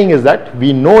are saying is that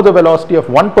we know the velocity of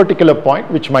one particular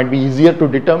point, which might be easier to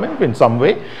determine in some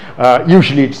way.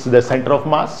 Usually it's the center of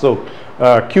mass. So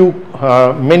Q,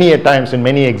 many a times in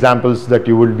many examples that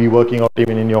you will be working out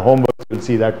even in your homework, you will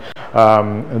see that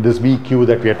this VQ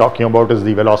that we are talking about is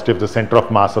the velocity of the center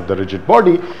of mass of the rigid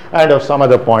body, and of some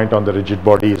other point on the rigid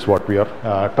body is what we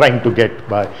are trying to get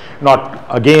by not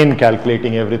again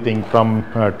calculating everything from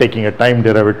taking a time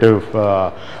derivative,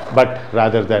 but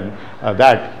rather than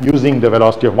that using the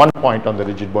velocity of one point on the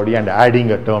rigid body and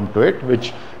adding a term to it,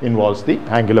 which involves the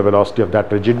angular velocity of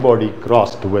that rigid body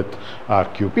crossed with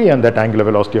RQP, and that angular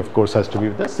velocity of course has to be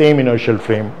with the same inertial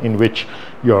frame in which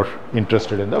you're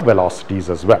interested in the velocities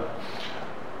as well.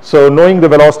 So knowing the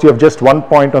velocity of just one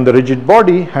point on the rigid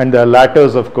body and the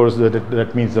latter's, of course,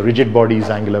 that means the rigid body's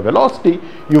angular velocity,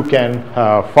 you can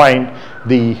find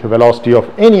the velocity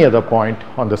of any other point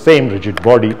on the same rigid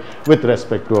body with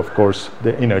respect to, of course,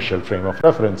 the inertial frame of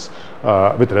reference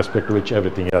with respect to which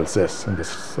everything else is in this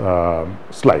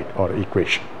slide or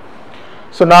equation.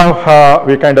 So now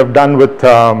we're kind of done with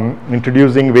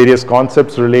introducing various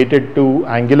concepts related to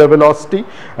angular velocity,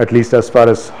 at least as far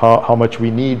as how much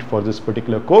we need for this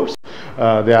particular course.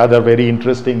 There are other very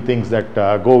interesting things that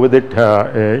go with it,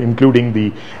 including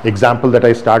the example that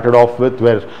I started off with,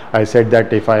 where I said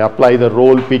that if I apply the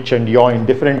roll, pitch and yaw in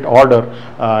different order,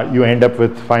 you end up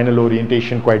with final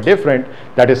orientation quite different.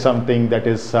 That is something that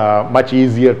is much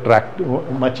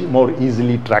more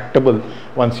easily tractable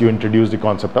once you introduce the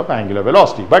concept of angular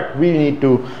velocity. But we need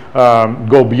to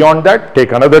go beyond that,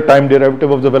 take another time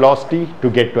derivative of the velocity to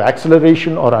get to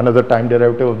acceleration, or another time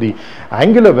derivative of the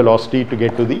angular velocity to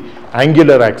get to the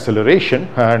angular acceleration.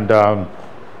 And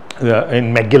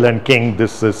in McGill and King,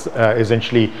 this is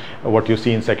essentially what you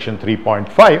see in section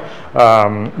 3.5,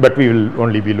 but we will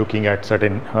only be looking at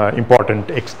certain important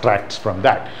extracts from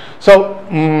that. So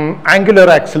angular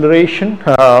acceleration,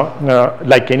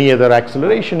 like any other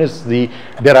acceleration, is the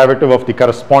derivative of the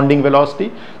corresponding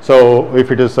velocity. So if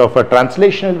it is of a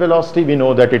translational velocity, we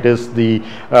know that it is the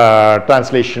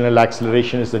translational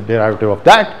acceleration is the derivative of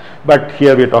that. But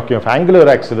here we are talking of angular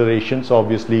acceleration, so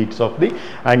obviously it's of the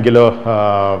angular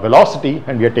velocity,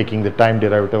 and we are taking the time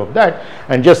derivative of that.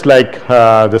 And just like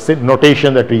the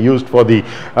notation that we used for the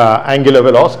angular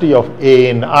velocity of A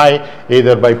in I,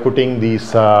 either by putting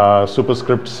these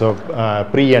superscripts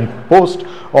of pre and post,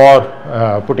 or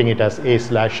putting it as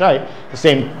A/I, the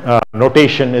same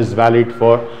notation is valid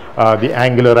for the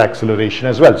angular acceleration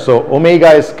as well. So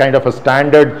omega is kind of a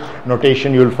standard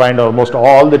notation you will find almost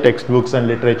all the textbooks and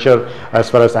literature as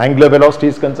far as angular velocity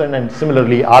is concerned, and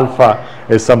similarly alpha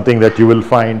is something that you will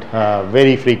find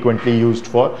very frequently used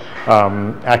for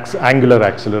angular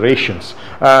accelerations.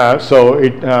 So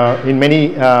in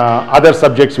many other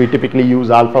subjects we typically use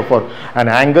alpha for an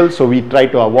angle, so we try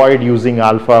to avoid using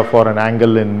alpha for an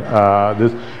angle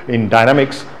in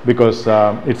dynamics, because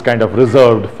it's kind of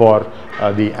reserved for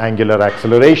the angular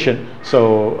acceleration.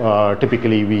 So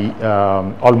typically we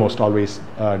almost always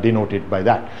denote it by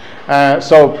that.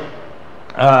 So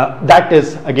That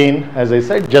is, again, as I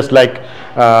said, just like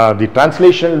the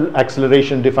translational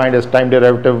acceleration defined as time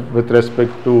derivative with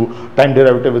respect to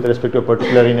a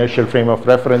particular inertial frame of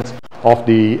reference of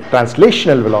the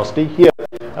translational velocity. Here,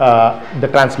 the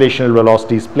translational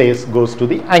velocity's place goes to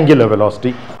the angular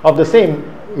velocity of the same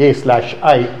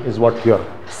a/I is what you're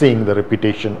seeing the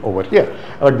repetition over here,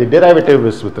 but the derivative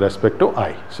is with respect to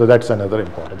I. So that's another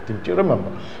important thing to remember.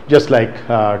 Just like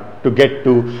to get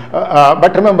to,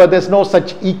 but remember, there's no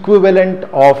such equivalent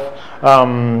of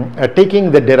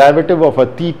taking the derivative of a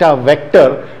theta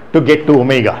vector to get to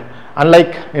omega.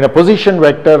 Unlike in a position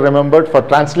vector, remembered for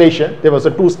translation, there was a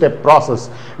two-step process.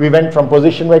 We went from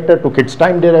position vector, took its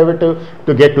time derivative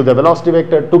to get to the velocity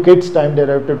vector, took its time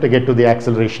derivative to get to the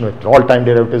acceleration vector, all time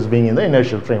derivatives being in the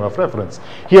inertial frame of reference.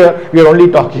 Here, we are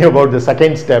only talking about the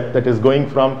second step, that is going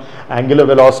from angular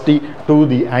velocity to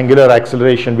the angular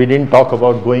acceleration. We didn't talk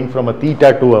about going from a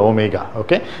theta to a omega,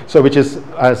 okay? So, which is,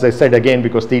 as I said again,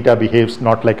 because theta behaves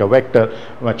not like a vector,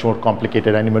 much more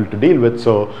complicated animal to deal with.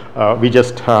 So, we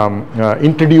just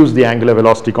introduce the angular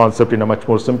velocity concept in a much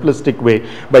more simplistic way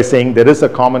by saying there is a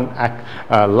common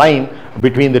line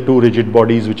between the two rigid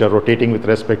bodies which are rotating with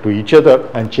respect to each other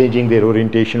and changing their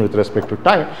orientation with respect to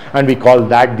time, and we call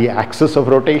that the axis of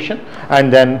rotation.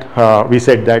 And then we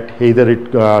said that either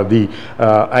the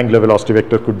angular velocity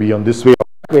vector could be on this way or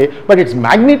that way, but its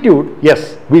magnitude,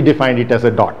 yes, we defined it as a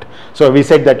dot. So we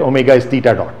said that omega is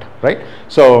theta dot, right?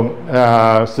 So,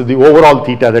 so the overall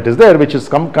theta that is there, which is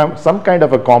some kind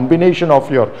of a combination of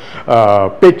your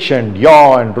pitch and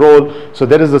yaw and roll. So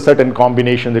there is a certain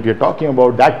combination that we are talking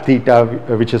about. That theta,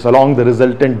 which is along the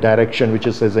resultant direction, which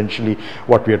is essentially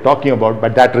what we are talking about.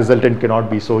 But that resultant cannot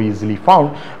be so easily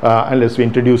found unless we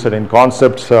introduce certain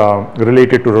concepts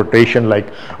related to rotation, like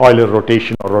Euler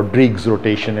rotation or Rodrigues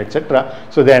rotation, etc.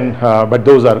 So then, but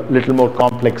those are little more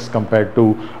complex compared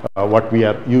to what we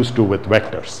are used to with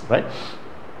vectors, right?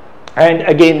 And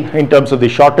again, in terms of the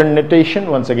shortened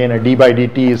notation, once again, a d by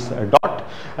dt is a dot,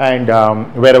 and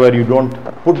wherever you don't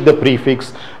put the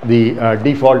prefix, the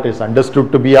default is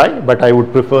understood to be I, but I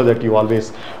would prefer that you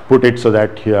always put it so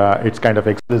that it's kind of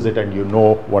explicit and you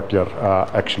know what you're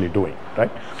actually doing,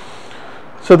 right?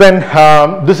 So then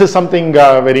this is something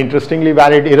very interestingly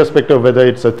valid irrespective of whether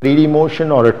it's a 3D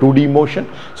motion or a 2D motion.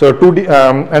 So 2D,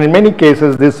 and in many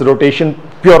cases this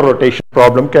pure rotation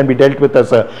problem can be dealt with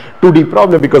as a 2D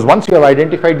problem, because once you have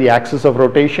identified the axis of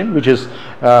rotation, which is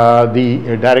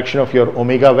the direction of your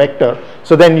omega vector,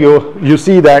 so then you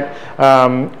see that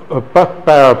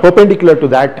perpendicular to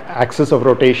that axis of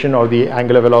rotation or the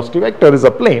angular velocity vector is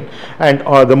a plane, and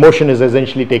the motion is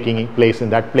essentially taking place in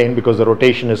that plane because the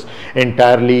rotation is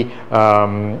entirely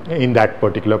in that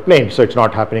particular plane. So it's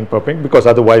not happening perpendicular, because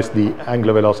otherwise the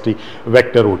angular velocity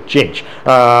vector would change.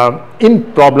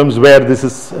 In problems where this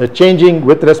is changing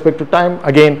with respect to time,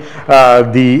 again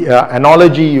the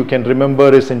analogy you can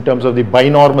remember is in terms of the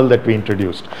binormal that we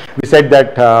introduced. We said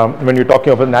that when you're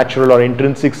talking of a natural or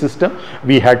intrinsic system,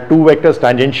 we had two vectors,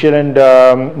 tangential and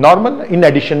normal. In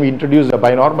addition, we introduced a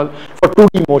binormal. For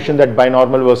 2D motion, that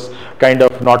binormal was kind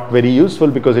of not very useful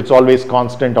because it's always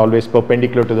constant, always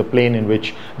perpendicular to the plane in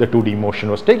which the 2D motion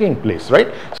was taking place, right?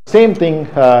 So same thing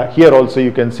here also.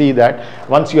 You can see that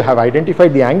once you have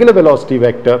identified the angular velocity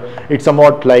vector, it's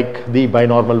somewhat like the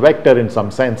binormal vector in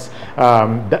some sense.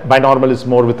 Binormal is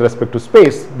more with respect to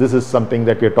space. This is something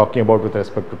that we are talking about with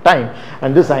respect to time,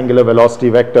 and this angular velocity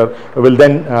vector will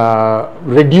then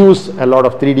reduce a lot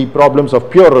of 3D problems of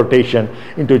pure rotation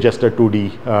into just a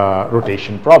 2D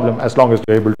rotation problem, as long as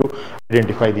you're able to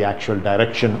identify the actual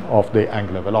direction of the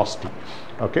angular velocity.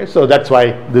 Okay, so that's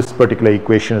why this particular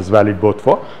equation is valid both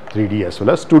for 3D as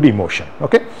well as 2D motion.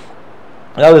 Okay.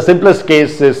 Now the simplest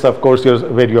case is, of course,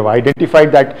 where you have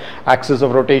identified that axis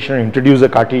of rotation, introduce a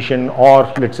Cartesian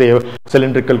or let's say a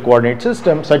cylindrical coordinate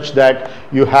system such that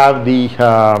you have the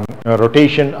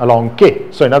rotation along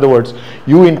k. So in other words,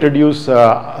 you introduce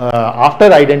after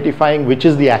identifying which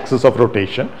is the axis of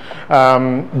rotation,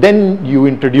 then you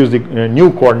introduce the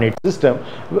new coordinate system.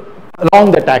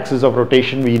 Along that axis of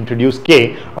rotation, we introduce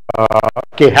k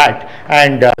hat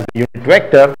and the unit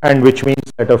vector, and which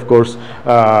means that of course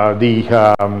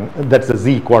that's the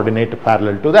z coordinate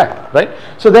parallel to that, right?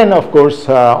 So then of course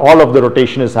all of the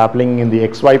rotation is happening in the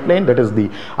xy plane, that is the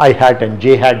I hat and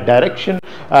j hat direction,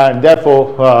 and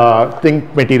therefore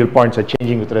material points are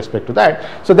changing with respect to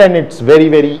that. So then it's very,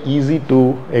 very easy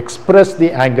to express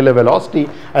the angular velocity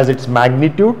as its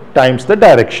magnitude times the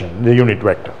direction, the unit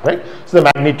vector, right? So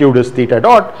the magnitude is theta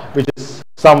dot, which is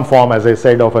some form, as I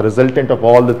said, of a resultant of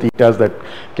all the thetas that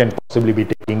can possibly be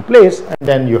taking place, and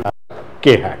then you have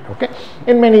k hat. Okay,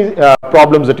 in many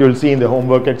problems that you will see in the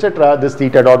homework, etc., this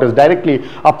theta dot is directly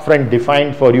upfront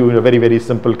defined for you in a very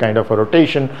simple kind of a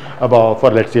rotation about,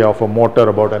 for let's say, of a motor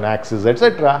about an axis,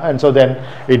 etc., and so then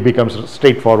it becomes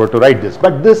straightforward to write this.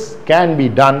 But this can be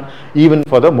done even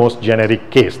for the most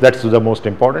generic case. That's the most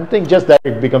important thing, just that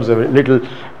it becomes a little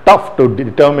tough to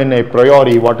determine a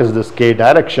priori what is this k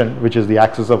direction, which is the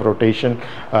axis of rotation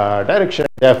direction.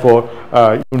 Therefore,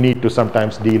 you need to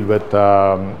sometimes deal with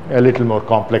a little more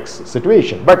complex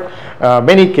situation. But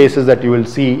many cases that you will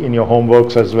see in your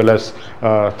homeworks as well as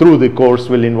through the course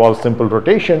will involve simple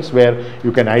rotations where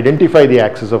you can identify the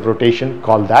axis of rotation,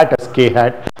 call that as k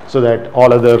hat, so that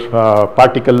all other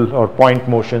particle or point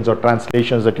motions or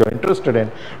translations that you're interested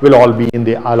in will all be in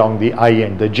the along the I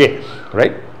and the j,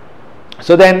 right?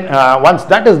 So then once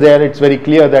that is there, it's very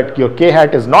clear that your k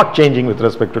hat is not changing with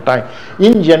respect to time.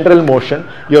 In general motion,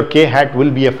 your k hat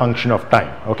will be a function of time.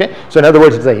 Okay, so in other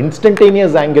words, it's an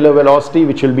instantaneous angular velocity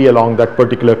which will be along that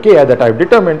particular k that I've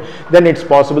determined. Then it's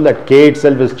possible that k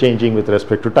itself is changing with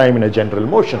respect to time in a general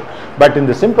motion. But in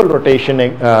the simple rotation,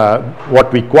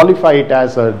 what we qualify it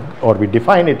as or we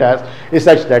define it as is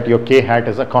such that your k hat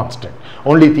is a constant.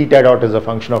 Only theta dot is a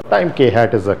function of time, k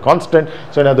hat is a constant.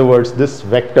 So in other words, this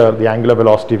vector, the angular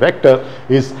velocity vector,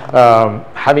 is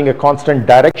having a constant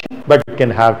direction, but it can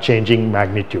have changing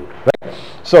magnitude, right?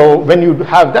 So when you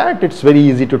have that, it's very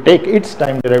easy to take its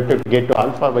time derivative to get to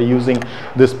alpha by using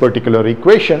this particular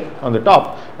equation on the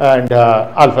top, and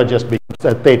alpha just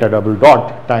becomes theta double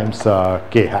dot times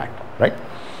k hat, right?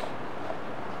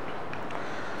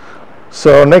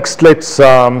 So next let's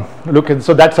look at,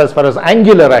 so that's as far as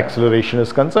angular acceleration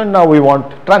is concerned. Now we want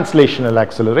translational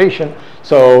acceleration.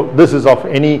 So this is of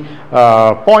any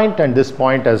point, and this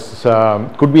point as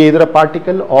could be either a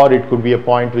particle or it could be a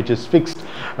point which is fixed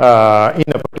in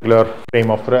a particular frame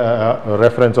of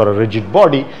reference or a rigid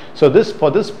body. So this,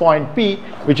 for this point P,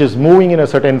 which is moving in a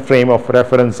certain frame of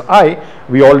reference I,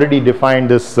 we already defined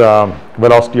this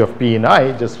velocity of P in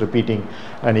I, just repeating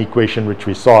an equation which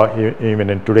we saw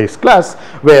even in today's class,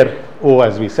 where O,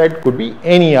 as we said, could be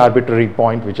any arbitrary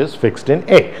point which is fixed in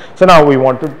A. So now we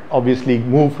want to obviously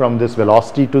move from this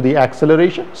velocity to the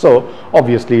acceleration. So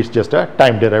obviously it's just a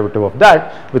time derivative of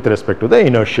that with respect to the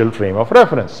inertial frame of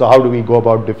reference. So how do we go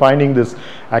about defining this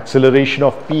acceleration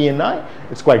of P in I?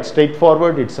 It's quite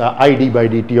straightforward. It's id by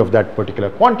dt of that particular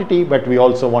quantity, but we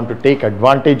also want to take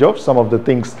advantage of some of the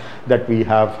things that we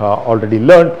have already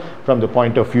learned from the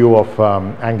point of view of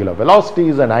angular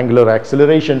velocities and angular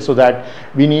acceleration, so that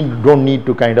we don't need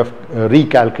to kind of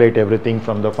recalculate everything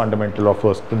from the fundamental or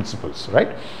first principles, right?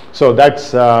 So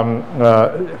that's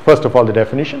first of all the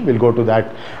definition. We'll go to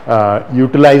that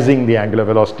utilizing the angular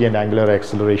velocity and angular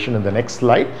acceleration in the next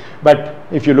slide. But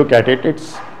if you look at it,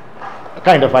 it's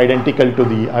kind of identical to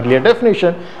the earlier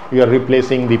definition. You are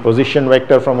replacing the position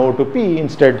vector from O to P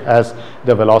instead as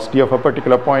the velocity of a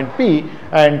particular point P,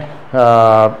 and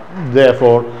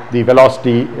therefore the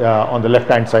velocity on the left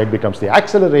hand side becomes the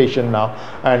acceleration now.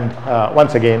 And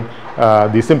once again,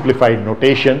 the simplified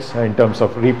notations in terms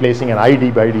of replacing an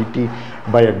id by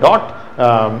dt by a dot,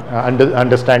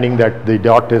 understanding that the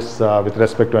dot is with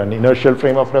respect to an inertial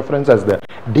frame of reference as the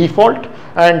default,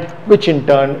 and which in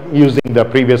turn, using the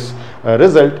previous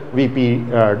result, Vp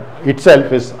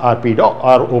itself is Rp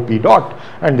dot, Rop dot,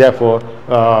 and therefore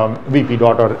Vp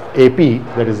dot or Ap,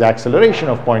 that is the acceleration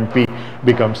of point P,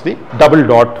 becomes the double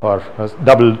dot or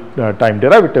double time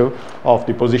derivative of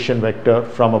the position vector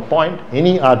from a point,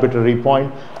 any arbitrary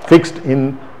point fixed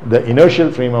in the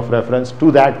inertial frame of reference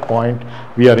to that point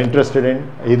we are interested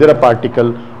in, either a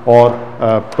particle or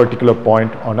a particular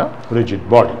point on a rigid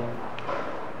body,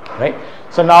 right?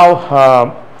 So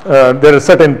now there are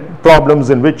certain problems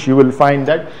in which you will find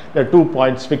that there are 2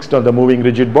 points fixed on the moving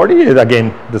rigid body.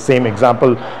 Again, the same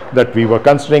example that we were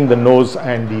considering, the nose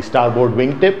and the starboard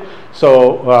wingtip.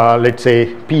 So let's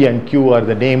say P and Q are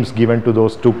the names given to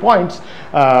those 2 points.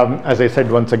 As I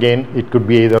said, once again, it could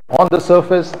be either on the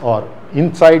surface or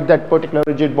inside that particular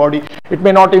rigid body. It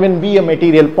may not even be a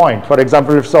material point. For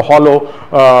example, if it's a hollow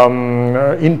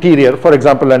interior, for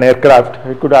example an aircraft,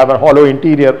 it could have a hollow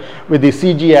interior with the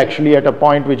CG actually at a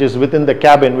point which is within the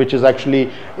cabin, which is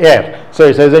actually air. So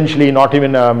it's essentially not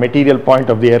even a material point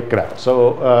of the aircraft.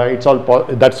 So it's all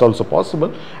that's also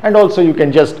possible. And also you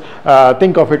can just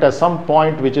think of it as some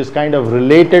point which is kind of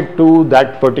related to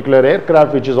that particular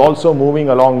aircraft, which is also moving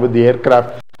along with the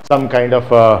aircraft, some kind of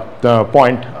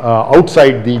point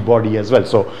outside the body as well.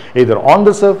 So either on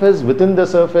the surface, within the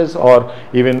surface, or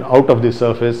even out of the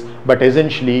surface, but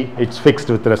essentially it's fixed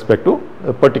with respect to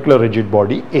a particular rigid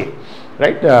body A,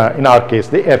 right? In our case,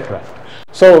 the aircraft.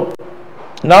 So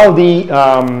Now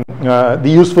the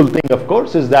useful thing, of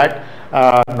course, is that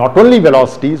not only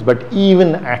velocities but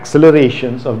even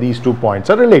accelerations of these 2 points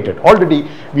are related. Already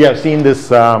we have seen this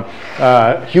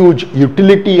huge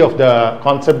utility of the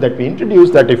concept that we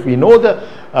introduced, that if we know the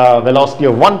velocity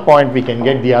of one point, we can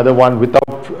get the other one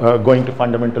without going to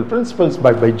fundamental principles,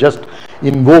 but by just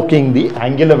invoking the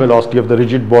angular velocity of the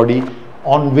rigid body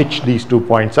on which these 2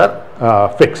 points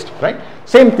are fixed, right?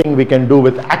 Same thing we can do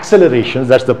with accelerations.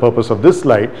 That's the purpose of this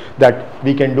slide, that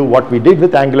we can do what we did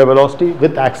with angular velocity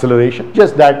with acceleration,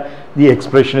 just that the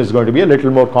expression is going to be a little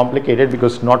more complicated,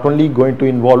 because not only going to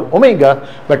involve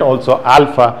omega but also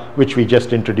alpha, which we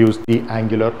just introduced the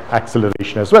angular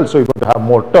acceleration as well. So you're going to have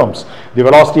more terms. The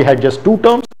velocity had just 2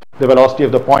 terms: the velocity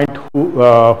of the point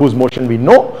whose motion we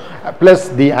know, plus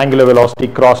the angular velocity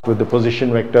crossed with the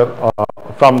position vector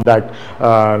from that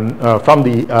from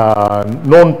the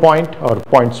known point or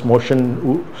point's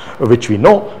motion which we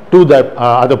know to the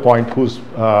other point whose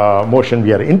motion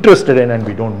we are interested in and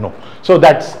we don't know. So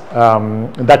that's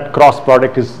that cross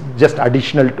product is just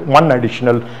one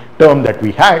additional term that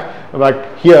we had,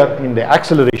 but here in the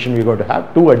acceleration we're going to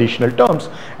have 2 additional terms,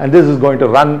 and this is going to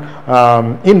run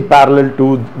in parallel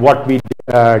to what we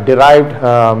derived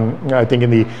I think in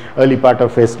the early part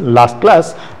of his last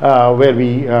class, where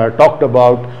we talked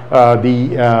about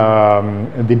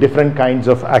the different kinds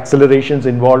of accelerations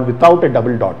involved without a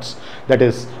double dots, that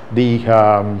is the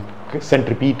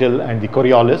centripetal and the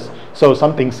Coriolis. So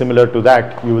something similar to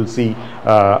that you will see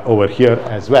over here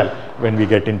as well when we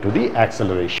get into the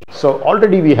acceleration. So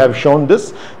already we have shown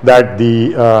this, that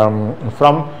the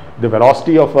from the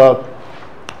velocity of a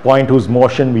point whose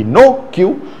motion we know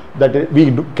q, that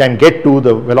we can get to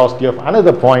the velocity of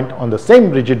another point on the same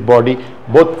rigid body,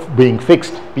 both being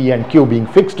fixed, p and q being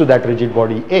fixed to that rigid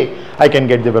body a, I can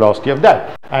get the velocity of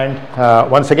that. And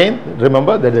once again,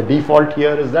 remember that the default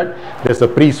here is that there's a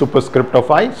pre-superscript of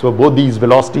I, so both these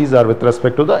velocities are with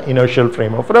respect to the inertial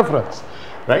frame of reference.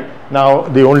 Right now,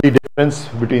 the only difference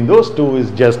between those two is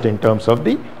just in terms of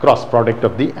the cross product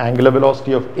of the angular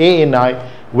velocity of a in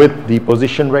I with the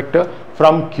position vector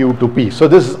from q to p. So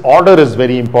this order is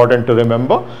very important to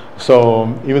remember.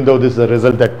 So even though this is a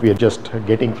result that we are just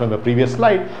getting from the previous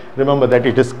slide, remember that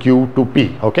it is q to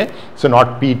p. Okay, so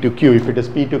not p to q. If it is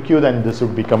p to q, then this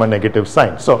would become a negative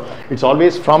sign. So it's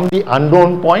always from the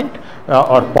unknown point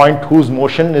or point whose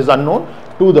motion is unknown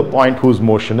to the point whose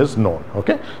motion is known.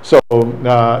 Okay, so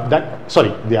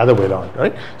the other way around,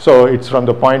 right? So it's from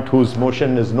the point whose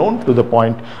motion is known to the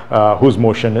point whose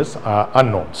motion is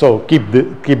unknown. So keep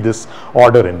this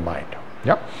order in mind.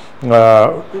 Yeah,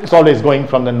 it's always going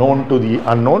from the known to the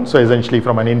unknown, so essentially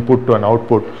from an input to an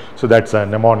output. So that's a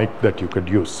mnemonic that you could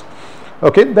use.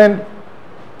 Okay, then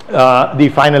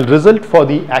the final result for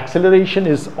the acceleration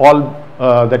is all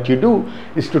that you do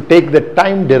is to take the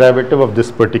time derivative of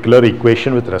this particular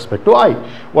equation with respect to I.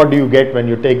 What do you get when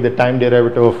you take the time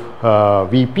derivative of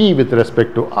Vp with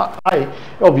respect to I?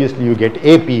 Obviously you get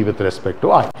Ap with respect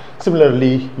to I.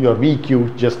 Similarly, your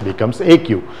Vq just becomes Aq.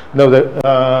 Now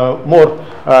the more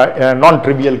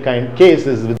non-trivial case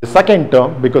is with the second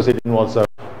term, because it involves a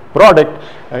product,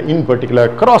 in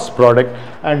particular cross product,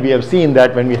 and we have seen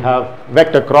that when we have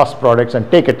vector cross products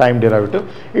and take a time derivative,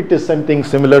 it is something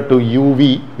similar to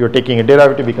uv. You're taking a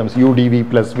derivative, becomes udv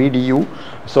plus vdu.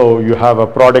 So you have a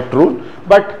product rule,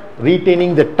 but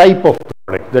retaining the type of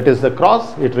product, that is the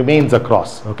cross, it remains a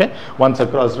cross. Okay, once a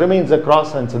cross remains a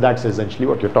cross, and so that's essentially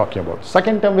what you're talking about.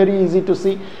 Second term, very easy to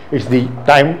see, it's the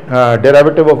time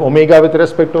derivative of omega with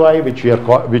respect to I, which we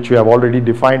have already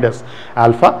defined as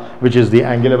alpha, which is the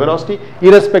angular velocity,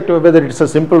 irrespective of whether it's a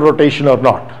simple rotation or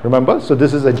not. Remember, so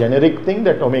this is a generic thing,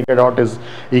 that omega dot is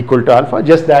equal to alpha,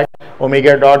 just that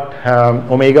omega dot,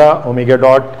 omega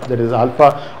dot, that is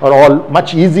alpha, are all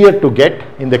much easier to get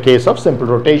in the case of simple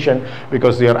rotation,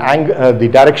 because your the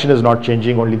direction is not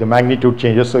changing, only the magnitude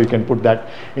changes. So you can put that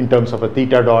in terms of a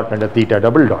theta dot and a theta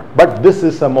double dot. But this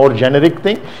is a more generic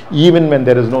thing. Even when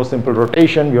there is no simple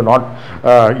rotation, you're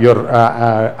not your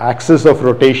axis of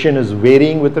rotation is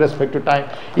varying with respect to time.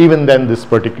 Even then,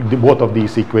 both of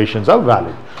these equations are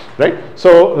valid. Right?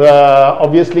 So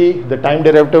obviously the time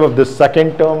derivative of the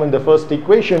second term in the first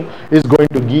equation is going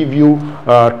to give you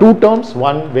 2 terms,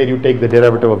 one where you take the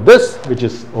derivative of this, which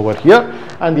is over here,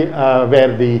 and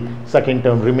where the second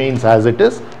term remains as it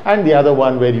is, and the other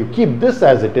one where you keep this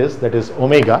as it is, that is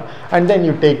omega, and then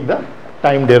you take the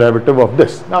time derivative of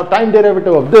this. Now time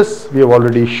derivative of this we have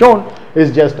already shown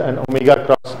is just an omega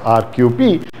cross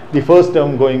rqp, the first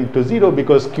term going to 0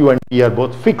 because q and t are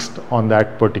both fixed on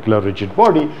that particular rigid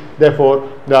body. Therefore,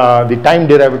 the time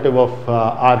derivative of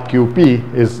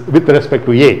rqp is with respect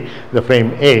to a, the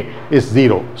frame a, is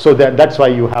 0. So that's why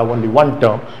you have only one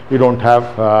term. You don't have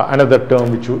another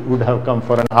term which would have come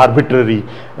for an arbitrary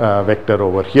vector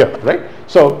over here, right?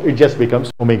 So it just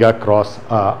becomes omega cross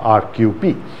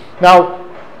rqp. Now,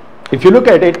 if you look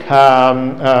at it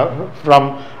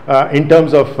from in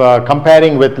terms of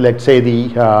comparing with, let's say,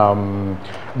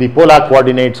 the polar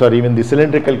coordinates or even the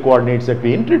cylindrical coordinates that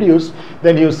we introduced,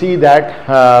 then you see that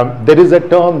there is a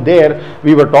term there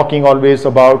we were talking always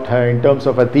about in terms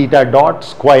of a theta dot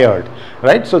squared,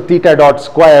 right? So theta dot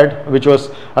squared, which was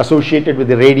associated with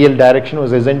the radial direction,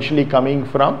 was essentially coming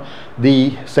from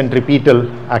the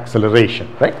centripetal acceleration,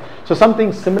 right? So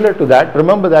something similar to that.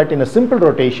 Remember that in a simple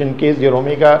rotation case, your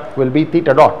omega will be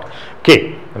theta dot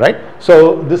k, right?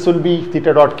 So this will be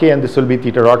theta dot k and this will be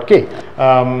theta dot k.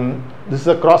 This is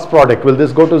a cross product. Will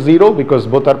this go to 0 because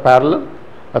both are parallel?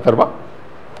 Atharva?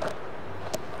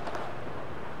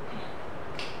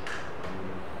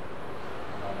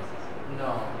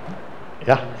 No.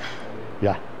 Yeah,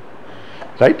 yeah,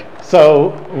 right.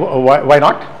 So why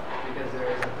not? Because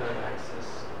there is a third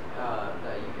axis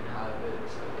that you can have it.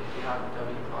 So if you have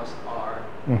W cross R,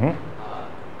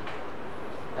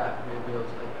 that reveals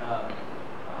like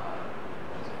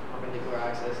perpendicular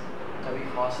axis. W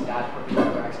cross that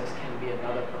perpendicular axis can be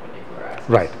another perpendicular axis.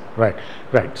 Right, right,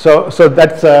 right. So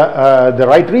that's the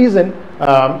right reason,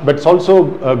 but it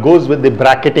also goes with the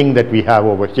bracketing that we have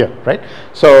over here, right?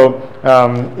 So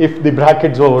if the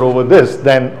brackets were over this,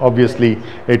 then obviously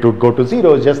it would go to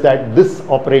 0. It's just that this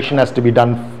operation has to be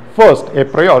done first a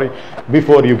priori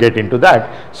before you get into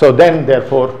that. So then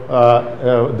therefore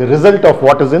the result of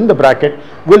what is in the bracket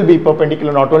will be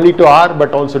perpendicular not only to r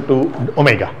but also to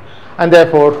omega. And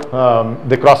therefore,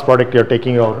 the cross product you're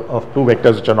taking of two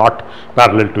vectors which are not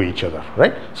parallel to each other,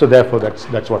 right? So therefore,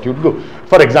 that's what you'd do.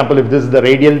 For example, if this is the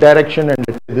radial direction and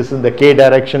this is the k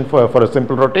direction for a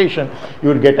simple rotation, you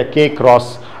will get a k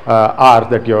cross r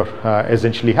that you're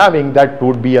essentially having. That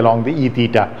would be along the e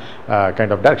theta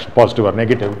kind of direction, positive or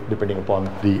negative, depending upon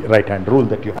the right hand rule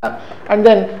that you have. And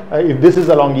then if this is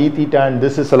along e theta and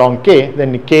this is along k,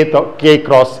 then k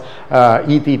cross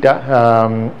e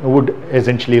theta would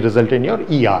essentially result in your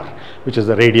er, which is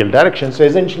the radial direction. So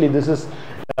essentially this is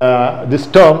this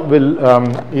term will,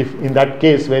 if in that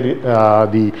case where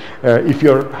if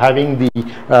you're having the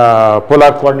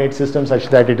polar coordinate system such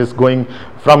that it is going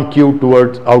from q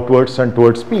towards outwards and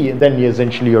towards p, then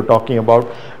essentially you're talking about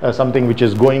something which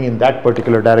is going in that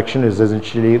particular direction is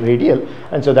essentially radial.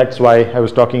 And so that's why I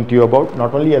was talking to you about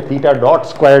not only a theta dot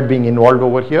squared being involved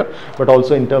over here, but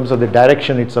also in terms of the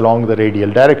direction, it's along the radial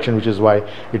direction, which is why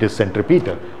it is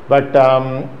centripetal. But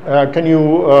can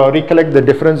you recollect the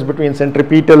difference between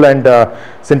centripetal and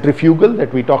centrifugal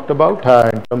that we talked about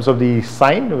in terms of the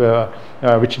sign,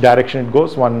 which direction it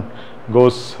goes? One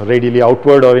goes radially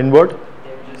outward or inward?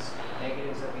 They're just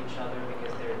negatives of each other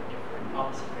because they're different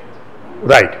opposite frames of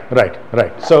Right,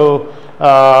 right. So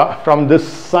from this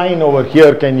sign over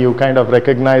here, can you kind of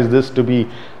recognize this to be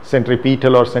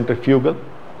centripetal or centrifugal?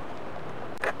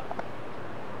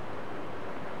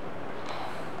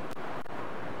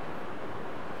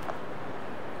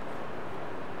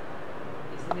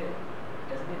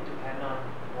 Doesn't it depend on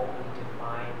what we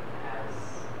define as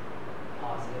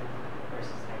positive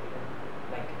versus negative?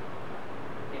 Like,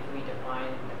 if we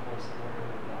define the force order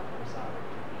with the force out to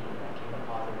be like in the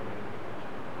positive or negative?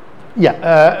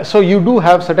 Yeah, so you do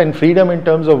have certain freedom in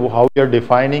terms of how you're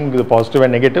defining the positive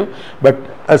and negative, but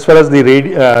as far as the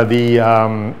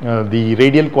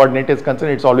radial coordinate is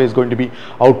concerned, it's always going to be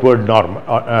outward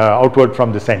outward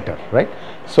from the center, right?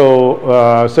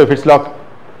 So so if it's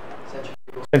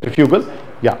centrifugal,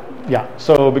 yeah.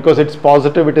 So because it's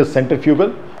positive, it is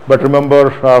centrifugal. But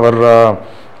remember our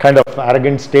kind of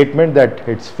arrogant statement that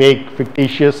it's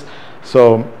fictitious.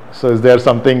 So is there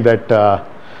something that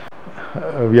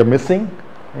we are missing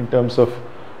in terms of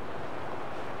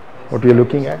what we are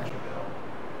looking at?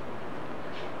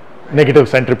 Negative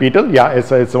centripetal, yeah,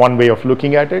 it's one way of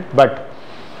looking at it. But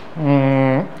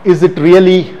is it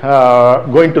really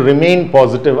going to remain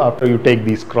positive after you take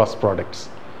these cross products?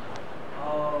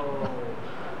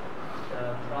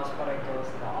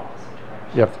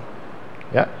 Yep.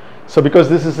 Yeah. So because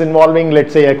this is involving,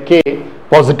 let's say, a k,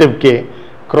 positive k,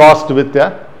 crossed with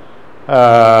a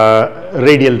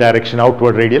radial direction,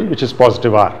 outward radial, which is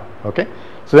positive r. Okay.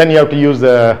 So then you have to use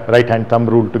the right hand thumb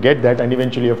rule to get that, and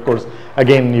eventually, of course,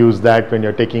 again use that when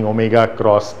you're taking omega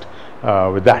crossed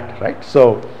with that, right?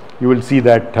 So you will see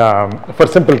that for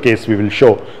simple case we will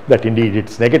show that indeed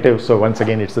it's negative. So once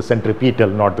again it's the centripetal,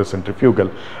 not the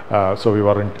centrifugal. So we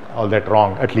weren't all that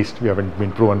wrong, at least we haven't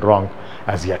been proven wrong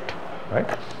as yet, right?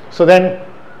 So then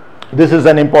this is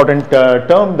an important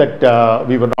term that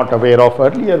we were not aware of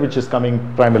earlier, which is coming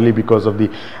primarily because of the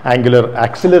angular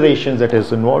accelerations that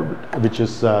is involved, which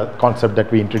is a concept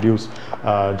that we introduced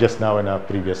just now in our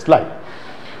previous slide.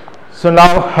 So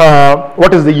now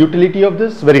what is the utility of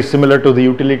this? Very similar to the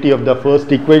utility of the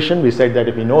first equation. We said that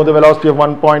if we know the velocity of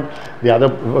one point, the other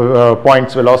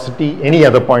point's velocity, any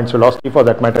other point's velocity for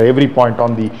that matter, every point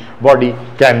on the body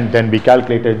can then be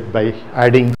calculated by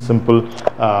adding simple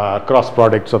cross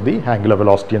products of the angular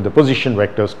velocity and the position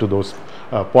vectors to those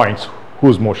points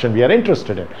whose motion we are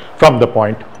interested in, from the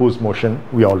point whose motion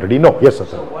we already know. Yes, sir.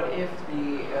 So what if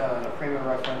the frame of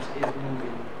reference is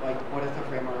moving? Like, what if the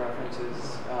frame of reference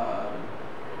is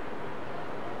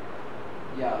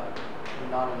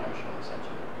non-inertial,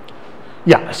 essentially?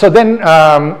 Yeah, so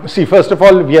then see, first of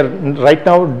all, we are right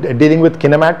now dealing with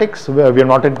kinematics. We have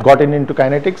not yet gotten into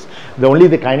kinetics. Only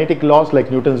the kinetic laws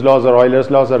like Newton's laws or Euler's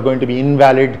laws are going to be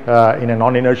invalid in a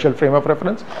non-inertial frame of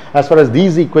reference. As far as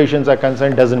these equations are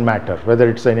concerned, doesn't matter whether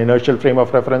it's an inertial frame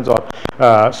of reference or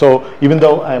so even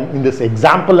though in this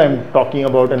example I'm talking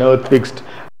about an earth fixed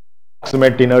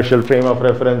approximate inertial frame of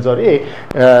reference or A,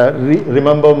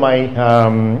 remember my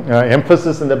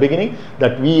emphasis in the beginning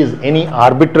that V is any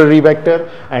arbitrary vector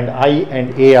and I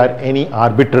and A are any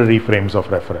arbitrary frames of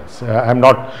reference. I'm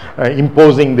not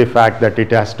imposing the fact that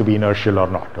it has to be inertial or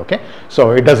not, okay?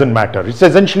 So it doesn't matter. It's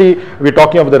essentially, we're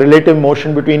talking of the relative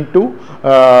motion between two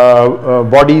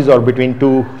bodies or between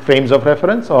two frames of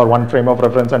reference or one frame of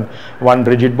reference and one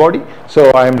rigid body.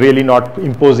 So I'm really not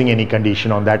imposing any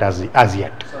condition on that as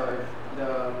yet. So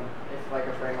if like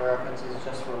a frame of reference is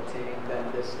just rotating,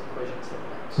 then this equation still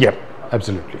works. Yep,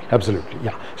 absolutely, absolutely,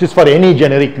 yeah. Just for any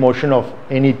generic motion of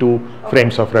any two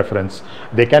frames of reference,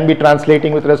 they can be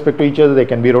translating with respect to each other, they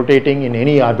can be rotating in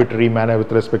any arbitrary manner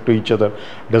with respect to each other,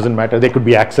 doesn't matter. They could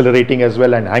be accelerating as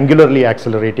well and angularly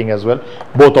accelerating as well,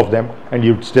 both of them, and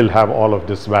you'd still have all of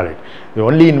this valid. The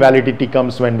only invalidity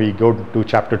comes when we go to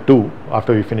chapter 2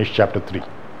 after we finish chapter 3.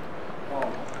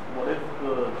 What if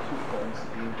the 2 points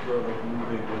were like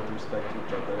moving with respect to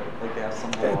each other? Like they have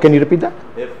some velocity. Can you repeat that?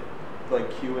 If like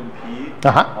Q and P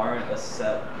aren't a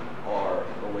set R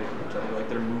away from each other, like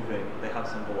they're moving, they have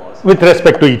some velocity. With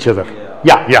respect to each other.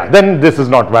 Yeah, then this is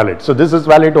not valid. So this is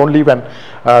valid only when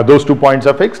those 2 points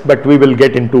are fixed, but we will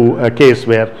get into a case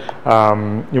where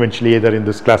eventually either in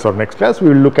this class or next class we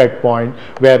will look at point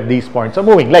where these points are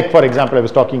moving. Like for example, I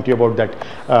was talking to you about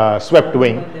that swept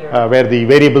wing where the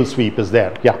variable sweep is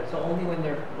there. Yeah. So only when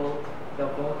they're both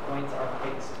points are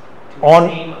fixed to On the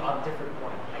same different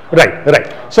point.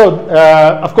 Right. So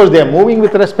of course they are moving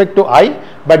with respect to I,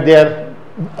 but they are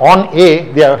on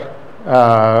A, they are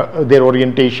their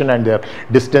orientation and their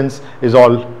distance is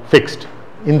all fixed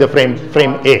in the frame A.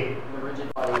 The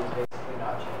rigid body is basically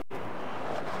not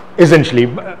changing. Essentially,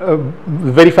 the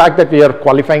very fact that we are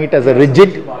qualifying it as a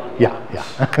rigid, yeah.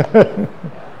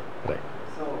 Right.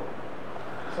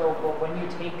 So when you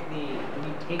take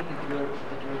the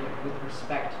derivative with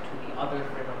respect to the other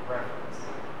frame of reference,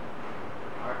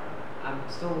 I'm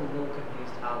still a little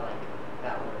confused how like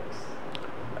that works.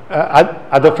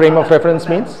 Other frame of reference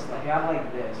means? If you have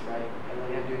like this, right, and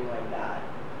then you're doing like that,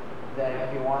 then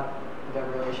if you want the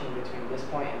relation between this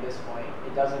point and this point,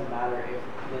 it doesn't matter if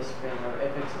this frame or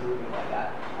if it's moving like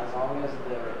that, as long as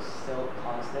they're still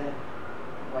constant,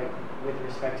 like with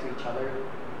respect to each other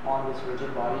on this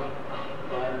rigid body,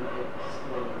 then it's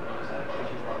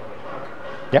which is like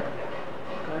Yeah.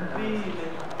 Can't we,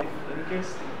 like, if in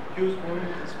case Q is moving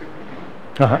with respect to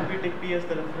P, Uh-huh. can't we take P as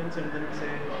the reference and then say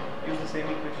use the same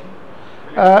equation?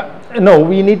 No,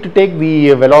 we need to take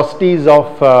the velocities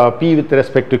of P with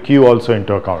respect to Q also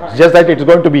into account. It's just that it's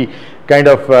going to be kind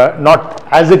of not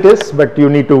as it is, but you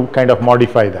need to kind of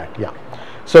modify that. Yeah.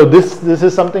 So this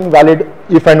is something valid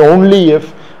if and only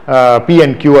if P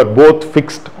and Q are both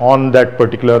fixed on that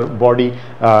particular body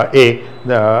A,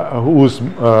 whose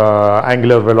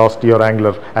angular velocity or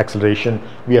angular acceleration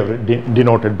we have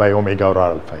denoted by omega or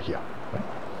alpha here. Right?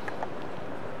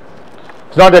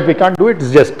 It's not that we can't do it,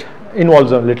 it's just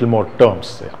involves a little more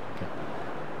terms.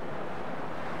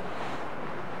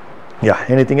 Yeah.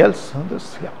 Anything else on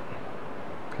this? Yeah.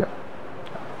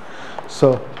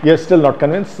 So you're still not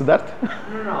convinced of that?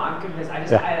 No, I'm convinced. I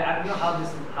just I don't know how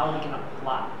we can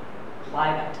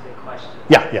apply that to the question.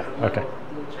 Yeah. Okay.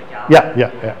 We'll check out.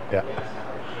 Yeah.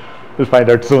 We'll find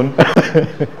out soon.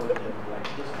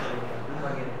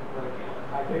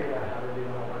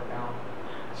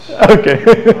 Okay.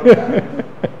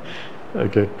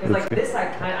 Okay. Because like that's this, I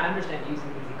kind of understand using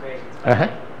these equations. But Uh-huh.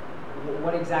 like,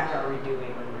 what exactly are we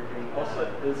doing when we're doing this? Also,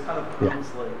 this kind of Yeah.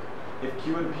 proves like if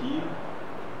Q and P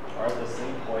are at the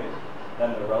same point,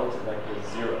 then the relative vector is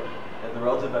 0. If the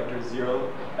relative vector is 0,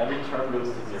 every term goes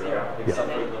to 0, Zero. except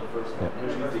Yeah. for the first one, Yeah.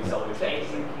 which means the acceleration So is the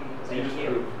same. So you just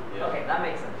AQ. prove. Yeah. Okay, that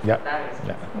makes sense. Yeah. That makes sense.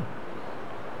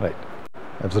 Yeah. Right.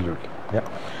 Absolutely. Yeah.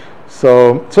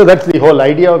 So that's the whole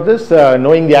idea of this.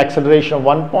 Knowing the acceleration of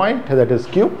one point, that is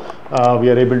Q, we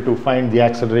are able to find the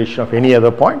acceleration of any other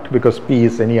point, because P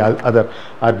is any other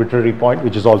arbitrary point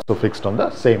which is also fixed on the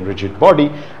same rigid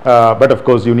body. But of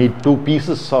course, you need two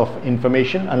pieces of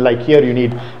information. Unlike here, you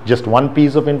need just one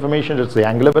piece of information. It's the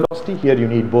angular velocity. Here, you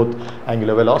need both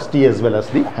angular velocity as well as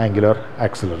the angular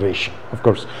acceleration. Of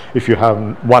course, if you have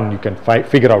one, you can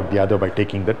figure out the other by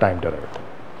taking the time derivative.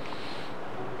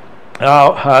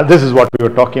 Now, this is what we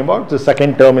were talking about. The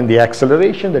second term in the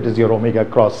acceleration, that is your omega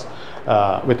cross,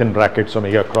 within brackets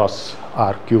omega cross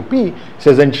RQP. It's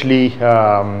essentially,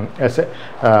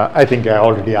 I think I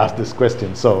already asked this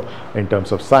question, so in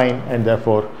terms of sign, and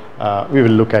therefore we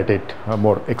will look at it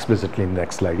more explicitly in the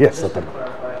next slide. Yes, Just to Satan.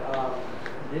 clarify,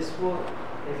 this will,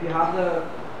 if you have the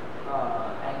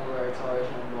angular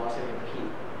acceleration and velocity of P,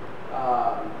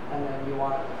 and then you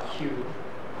want Q,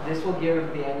 this will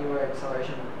give the angular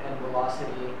acceleration and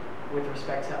velocity with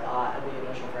respect to the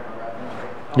initial frame of reference,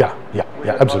 right? Yeah, yeah, Wait,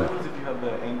 yeah, I thought absolutely. it was if you have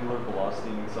the angular velocity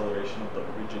and acceleration of the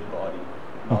rigid body,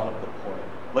 not of the point.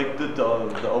 Like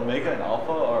the omega and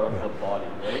alpha are of the body,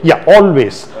 right? Yeah,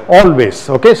 always, always.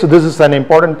 Okay, so this is an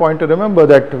important point to remember,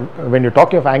 that when you're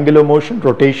talking of angular motion,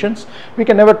 rotations, we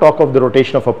can never talk of the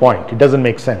rotation of a point. It doesn't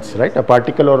make sense, right? A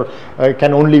particle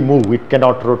can only move; it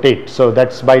cannot rotate. So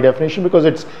that's by definition, because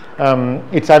it's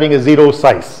having a zero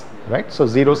size, right? So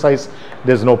zero size,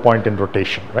 there's no point in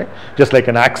rotation, right? Just like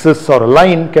an axis or a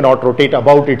line cannot rotate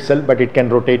about itself, but it can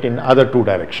rotate in other two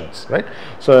directions, right?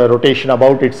 So a rotation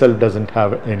about itself doesn't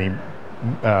have any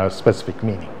specific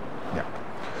meaning. Yeah.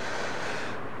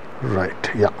 Right.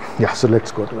 Yeah. Yeah. So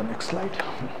let's go to the next slide.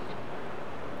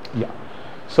 Yeah.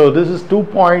 So this is 2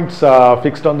 points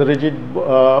fixed on the rigid.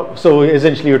 So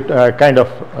essentially, you're kind of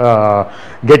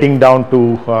getting down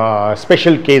to a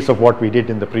special case of what we did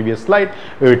in the previous slide.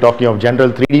 We were talking of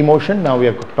general 3D motion. Now we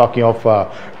are talking of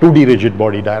 2D rigid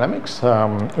body dynamics,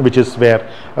 which is where,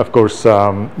 of course,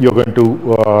 you're going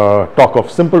to talk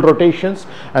of simple rotations,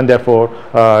 and therefore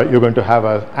you're going to have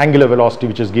an angular velocity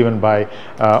which is given by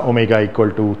omega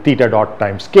equal to theta dot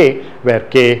times k, where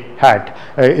k hat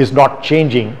is not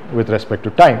changing with respect to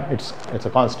time. It's a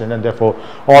constant, and therefore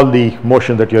all the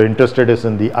motion that you're interested is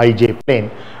in the ij plane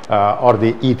or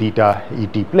the e theta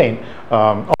et plane,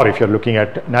 or if you're looking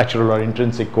at natural or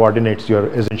intrinsic coordinates, you're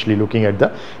essentially looking at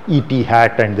the et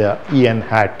hat and the en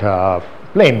hat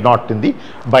plane, not in the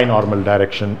binormal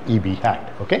direction eb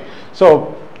hat. Okay,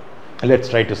 so let's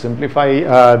try to simplify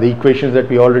the equations that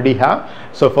we already have.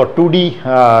 So for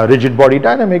 2D rigid body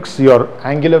dynamics, your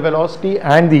angular velocity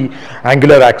and the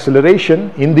angular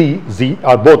acceleration in the z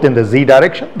are both in the z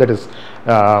direction, that is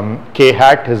k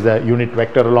hat is the unit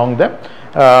vector along them,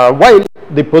 while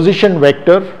the position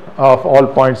vector of all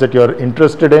points that you're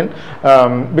interested in,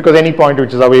 because any point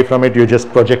which is away from it, you just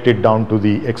project it down to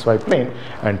the xy plane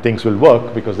and things will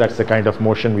work, because that's the kind of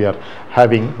motion we are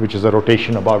having, which is a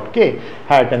rotation about k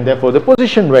hat, and therefore the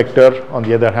position vector on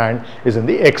the other hand is in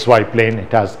the xy plane.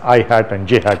 It has I hat and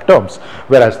j hat terms,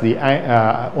 whereas the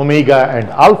omega and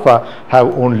alpha have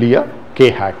only a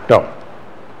k hat term.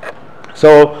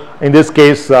 So in this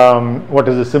case, what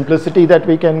is the simplicity that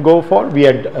we can go for? We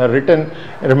had written,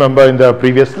 remember in the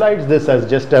previous slides, this as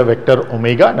just a vector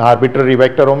omega, an arbitrary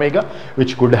vector omega,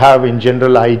 which could have in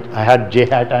general I hat, j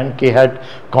hat and k hat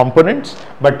components,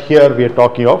 but here we are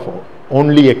talking of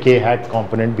only a k hat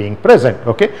component being present.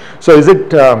 Okay, so is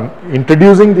it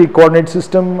introducing the coordinate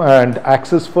system and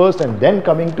axis first and then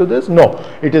coming to this? No,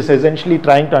 it is essentially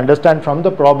trying to understand from the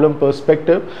problem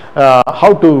perspective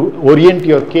how to orient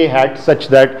your k hat such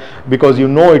that, because you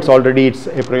know it's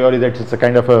a priori that it's a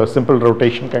kind of a simple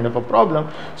rotation kind of a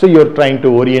problem, so you're trying to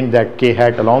orient that k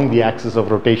hat along the axis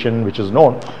of rotation which is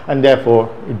known, and therefore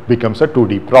it becomes a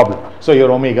 2D problem. So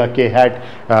your omega k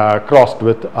hat crossed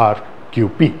with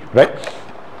RQP, right?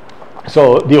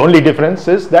 So the only difference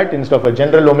is that instead of a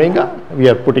general omega, we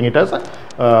are putting it as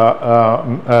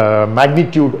a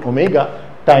magnitude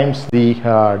omega times the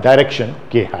direction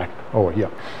k hat over here,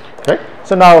 right?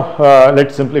 So now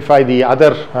let's simplify the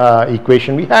other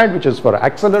equation we had, which is for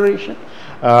acceleration.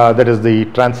 That is the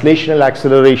translational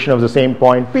acceleration of the same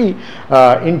point P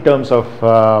in terms of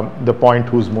the point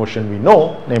whose motion we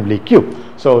know, namely Q.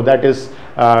 So that is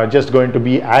just going to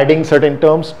be adding certain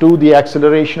terms to the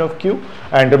acceleration of q.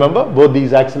 And remember, both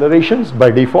these accelerations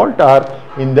by default are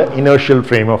in the inertial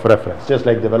frame of reference, just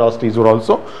like the velocities were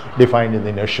also defined in the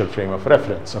inertial frame of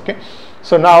reference. Okay.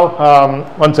 So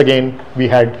now once again we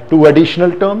had two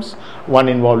additional terms, one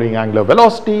involving angular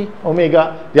velocity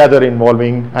omega, the other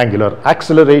involving angular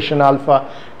acceleration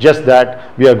alpha. Just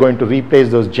that we are going to replace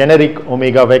those generic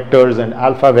omega vectors and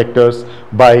alpha vectors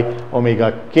by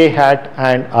omega k hat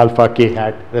and alpha k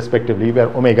hat respectively, where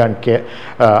omega and k,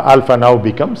 alpha now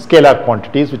become scalar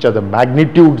quantities, which are the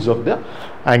magnitudes of the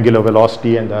angular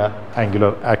velocity and the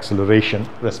angular acceleration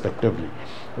respectively,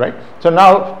 right? So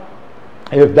now,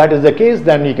 if that is the case,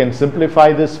 then we can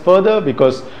simplify this further,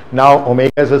 because now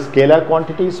omega is a scalar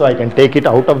quantity, so I can take it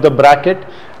out of the bracket,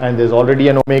 and there's already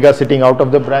an omega sitting out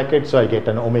of the bracket, so I get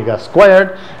an omega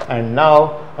squared. And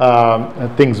now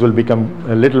things will become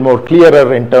a little more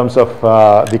clearer in terms of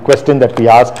the question that we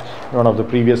asked in one of the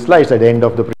previous slides, at the end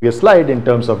of the previous slide, in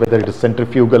terms of whether it is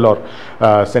centrifugal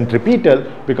or centripetal,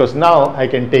 because now I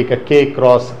can take a k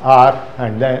cross r,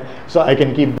 and then so I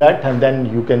can keep that, and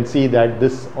then you can see that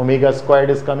this omega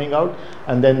squared is coming out,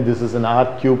 and then this is an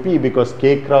rqp, because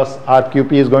k cross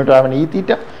rqp is going to have an e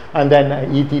theta, and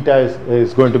then e theta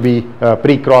is going to be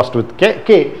pre-crossed with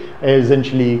k.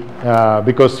 Essentially,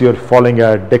 because you're following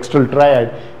a dextral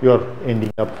triad, you're ending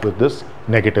up with this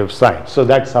negative sign. So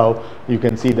that's how you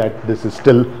can see that this is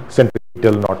still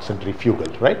centripetal, not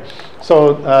centrifugal, right?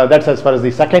 So that's as far as the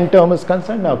second term is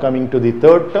concerned. Now coming to the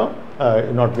third term,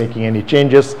 not making any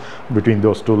changes between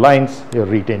those two lines, you're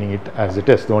retaining it as it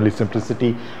is. The only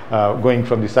simplicity going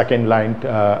from the second line,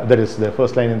 that is the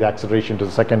first line in the acceleration, to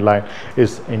the second line,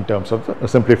 is in terms of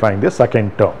simplifying the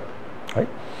second term, right?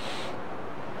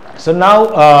 So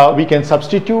now we can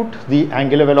substitute the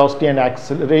angular velocity and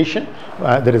acceleration,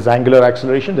 there is angular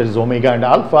acceleration, there is omega and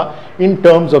alpha, in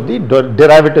terms of the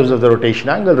derivatives of the rotation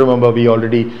angle. Remember, we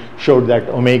already showed that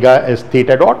omega is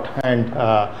theta dot, and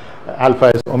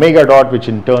alpha is omega dot, which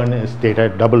in turn is theta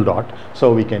double dot.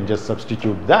 So we can just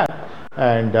substitute that,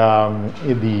 and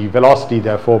the velocity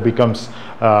therefore becomes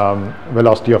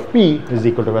velocity of p is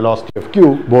equal to velocity of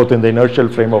q, both in the inertial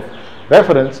frame of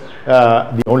reference.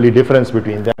 The only difference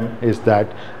between them is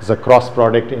that it's a cross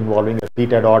product involving a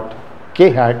theta dot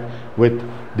k hat with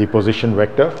the position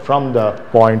vector from the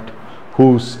point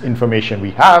whose information we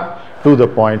have to the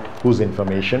point whose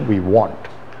information we want.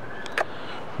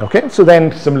 Okay, so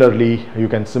then similarly you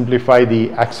can simplify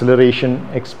the acceleration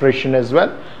expression as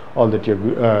well. All that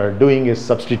you're doing is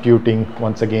substituting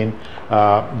once again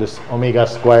this omega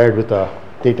squared with a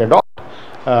theta dot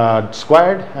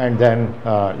squared, and then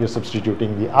you're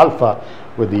substituting the alpha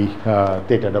with the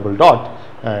theta double dot,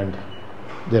 and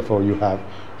therefore you have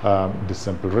this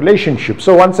simple relationship.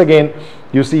 So once again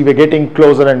you see we're getting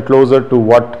closer and closer to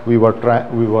what we were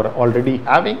already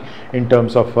having in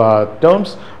terms of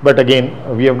terms, but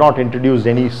again we have not introduced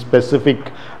any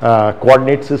specific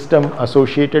coordinate system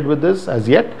associated with this as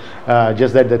yet,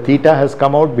 just that the theta has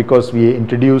come out because we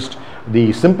introduced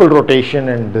the simple rotation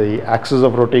and the axis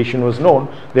of rotation was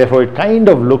known. Therefore it kind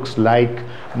of looks like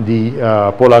the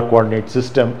polar coordinate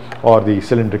system or the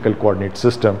cylindrical coordinate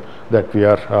system that we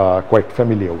are quite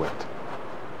familiar with.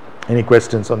 Any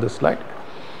questions on this slide?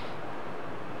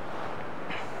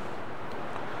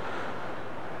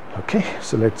 Okay,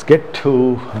 so let's get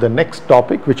to the next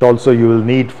topic, which also you will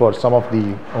need for some of the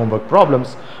homework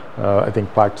problems. I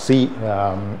think part C,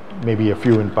 maybe a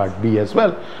few in part B as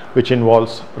well, which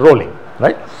involves rolling,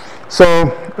 right? So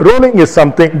rolling is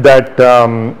something that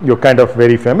you're kind of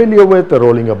very familiar with,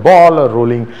 rolling a ball or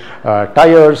rolling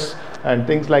tires and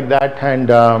things like that. And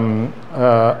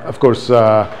of course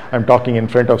I'm talking in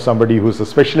front of somebody who's a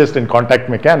specialist in contact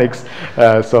mechanics,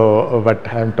 but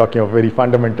I'm talking of very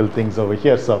fundamental things over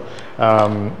here, so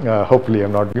hopefully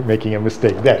I'm not making a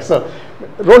mistake there. So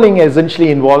rolling essentially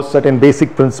involves certain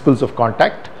basic principles of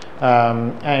contact,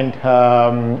 and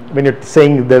when you're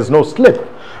saying there's no slip,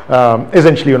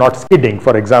 essentially you're not skidding.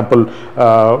 For example,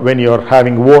 when you're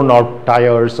having worn out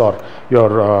tires, or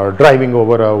you're driving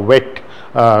over a wet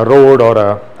road or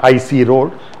a icy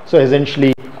road, so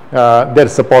essentially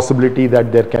there's a possibility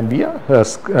that there can be a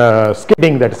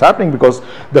skidding that is happening because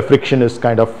the friction is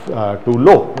kind of too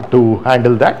low to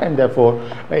handle that, and therefore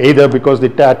either because the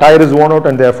tire is worn out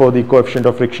and therefore the coefficient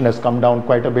of friction has come down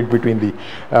quite a bit between the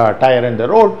tire and the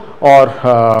road, or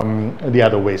the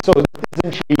other way. So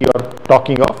essentially you are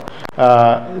talking of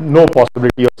no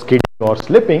possibility of skidding or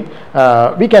slipping.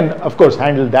 We can of course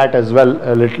handle that as well,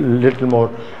 a little more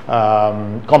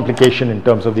complication in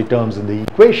terms of the terms in the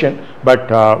equation, but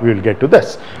we will get to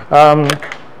this.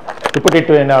 to put it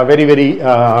in a very, very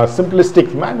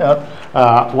simplistic manner,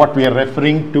 what we are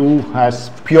referring to as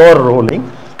pure rolling,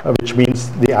 which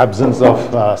means the absence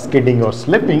of skidding or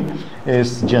slipping,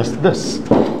 is just this.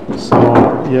 So,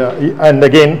 yeah, and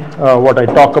again, what I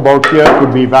talk about here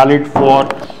could be valid for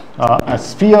a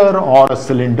sphere or a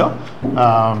cylinder.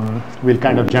 We'll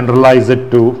kind of generalize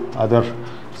it to other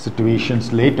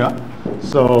situations later.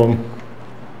 So,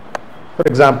 for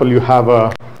example, you have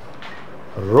a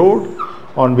road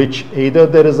on which either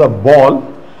there is a ball.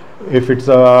 If it's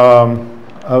a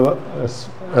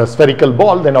spherical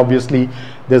ball, then obviously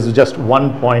there's just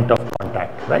one point of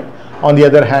contact, right? On the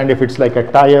other hand, if it's like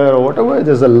a tire or whatever,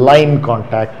 there's a line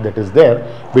contact that is there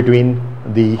between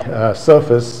the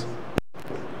surface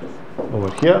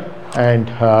over here and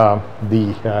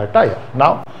the tire.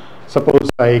 Now, suppose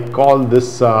I call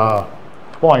this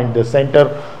point the center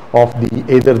of the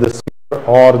either the sphere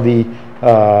or the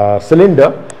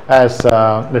cylinder as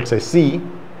let's say C.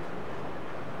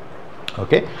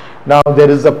 Okay. Now there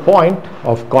is a point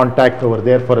of contact over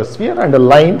there for a sphere and a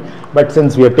line, but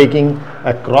since we are taking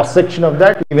a cross section of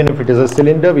that, even if it is a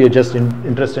cylinder, we are just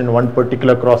interested in one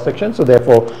particular cross section, so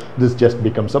therefore this just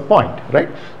becomes a point, right?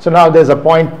 So now there's a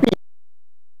point P.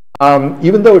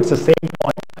 Even though it's the same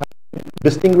point,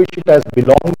 distinguish it as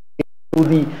belonging to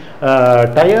the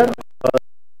tire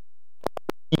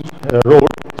road.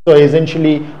 So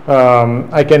essentially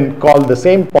I can call the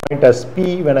same point as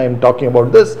P when I am talking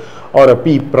about this, or a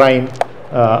P prime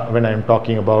when I am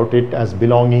talking about it as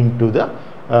belonging to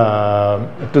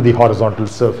the horizontal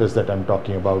surface that I am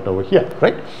talking about over here,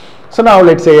 right? So now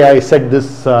let's say I set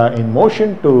this in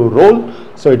motion to roll.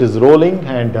 So it is rolling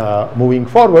and moving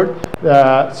forward.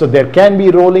 So there can be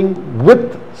rolling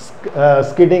with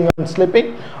skidding and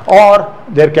slipping, or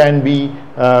there can be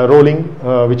rolling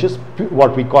which is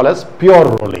what we call as pure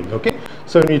rolling. Okay,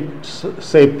 so when you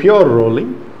say pure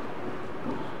rolling,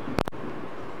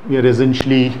 we are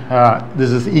essentially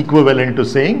this is equivalent to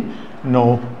saying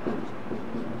no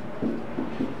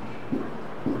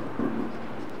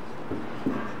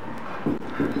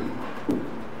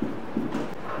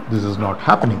this is not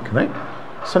happening, right?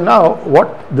 So now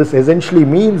what this essentially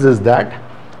means is that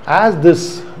as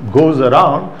this goes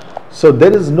around, so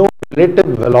there is no relative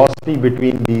velocity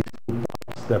between these 2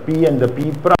 points, the P and the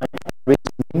P prime, which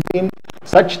is maintained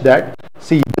such that,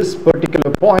 see, this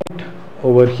particular point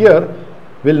over here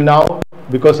will now,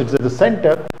 because it's at the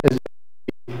center, is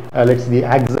let's say the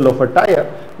axle of a tire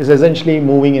is essentially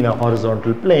moving in a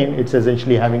horizontal plane. It's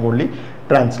essentially having only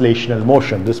translational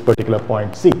motion, this particular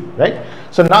point C, right?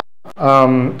 So now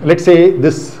let's say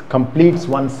this completes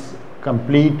one's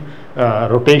complete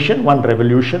rotation, one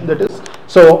revolution, that is.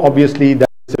 So obviously that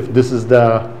is, if this is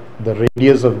the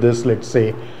radius of this, let's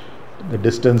say the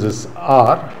distance is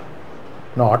r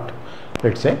naught,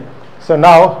 let's say. So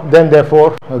now then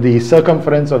therefore the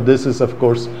circumference of this is of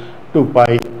course 2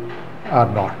 pi r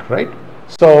naught, right?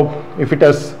 So if it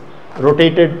has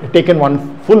rotated, taken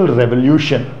one full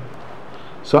revolution,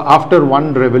 so after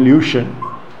one revolution,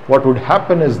 what would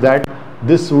happen is that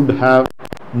this would have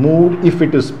moved, if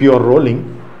it is pure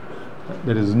rolling,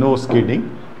 there is no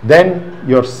skidding, then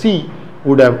your C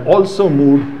would have also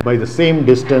moved by the same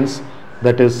distance,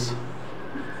 that is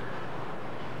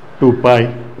 2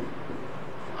 pi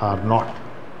r naught.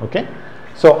 Okay,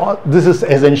 so this is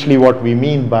essentially what we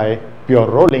mean by pure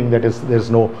rolling, that is, there is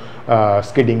no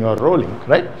skidding or rolling,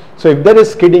 right? So if there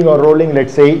is skidding or rolling,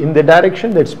 let's say in the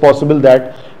direction, it's possible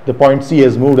that the point C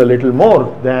has moved a little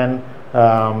more than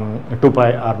 2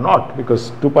 pi r naught,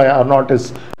 because 2 pi r naught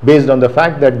is based on the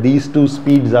fact that these two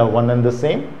speeds are one and the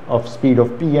same, of speed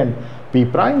of P and P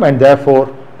prime, and therefore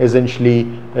essentially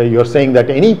you're saying that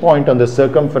any point on the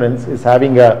circumference is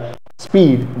having a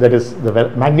speed that is the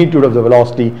magnitude of the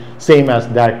velocity same as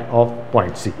that of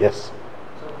point C. Yes.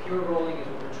 So pure rolling is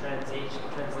where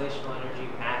translational energy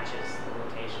matches the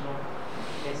rotational,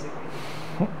 basically.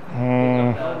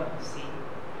 C.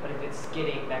 But if it's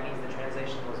skidding, that means the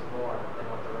translation was more than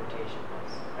what the rotation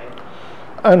was,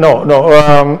 right?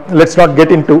 No. Let's not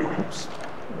get into.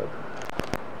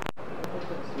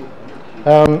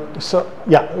 So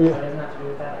yeah. That doesn't have to do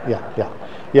with that?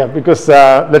 Yeah, because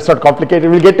let's not complicate it.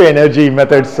 We'll get to energy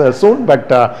methods soon, but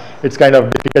it's kind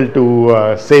of difficult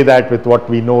to say that with what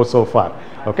we know so far.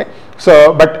 Okay,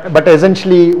 so but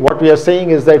essentially what we are saying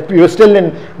is that we are still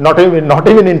in not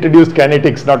even introduced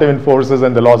kinetics, not even forces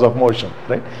and the laws of motion,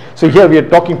 right? So here we are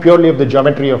talking purely of the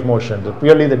geometry of motion,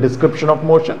 purely the description of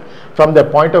motion. From the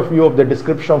point of view of the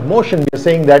description of motion, we are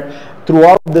saying that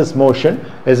throughout this motion,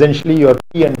 essentially your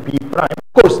P and P prime,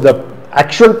 of course the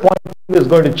actual point is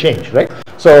going to change, right?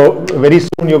 So very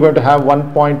soon you're going to have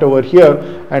one point over here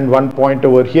and one point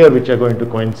over here which are going to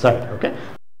coincide, okay?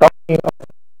 Talking of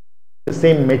the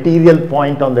same material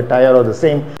point on the tire or the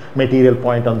same material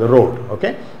point on the road,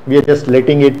 okay? We are just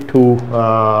letting it to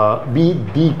be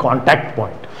the contact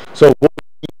point. So O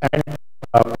and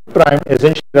prime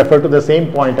essentially refer to the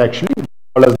same point actually,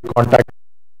 called as the contact.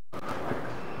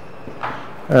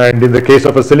 And in the case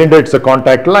of a cylinder, it's a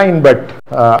contact line, but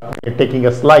taking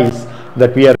a slice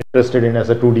that we are interested in as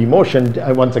a 2D motion,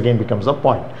 once again becomes a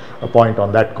point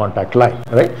on that contact line,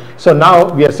 right? So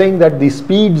now we are saying that the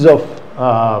speeds of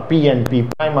P and P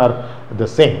prime are the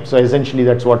same. So essentially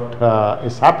that's what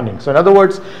is happening. So in other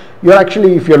words, you're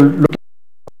actually, if you're looking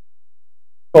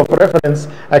for reference,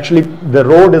 actually the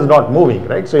road is not moving,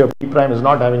 right? So your P prime is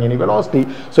not having any velocity.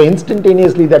 So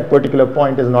instantaneously that particular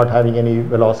point is not having any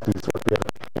velocity. So what we are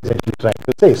essentially trying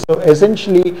to say. So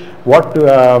essentially what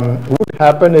would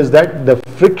happen is that the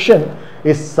friction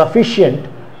is sufficient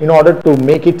in order to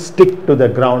make it stick to the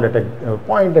ground at a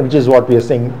point, which is what we are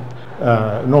saying,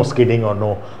 no skidding or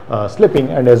no slipping,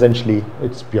 and essentially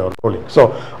it's pure rolling.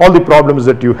 So all the problems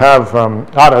that you have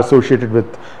are associated with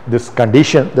this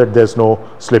condition that there's no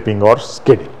slipping or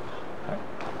skidding.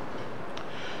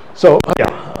 So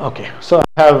yeah, okay. So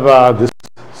I have this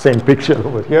same picture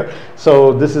over here.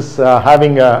 So this is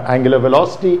having angular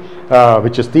velocity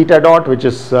which is theta dot, which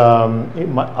is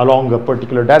along a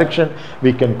particular direction.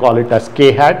 We can call it as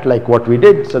k hat, like what we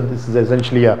did. So this is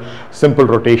essentially a simple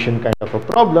rotation kind of a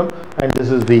problem, and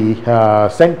this is the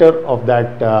center of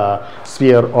that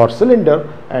sphere or cylinder,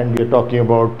 and we are talking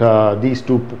about these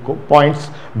 2 points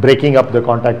breaking up the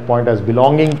contact point as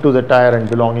belonging to the tire and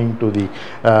belonging to the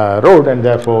road, and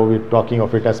therefore we're talking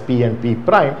of it as P and P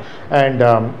prime, and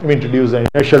we introduce an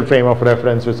inertial frame of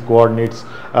reference with coordinates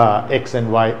x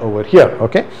and y over here,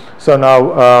 okay? So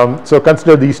now so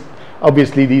consider these.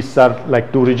 Obviously these are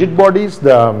like 2 rigid bodies,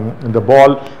 the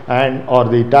ball and or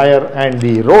the tire and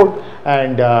the road,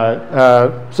 and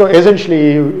so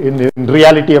essentially in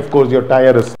reality, of course, your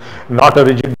tire is not a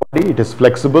rigid body, it is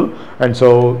flexible, and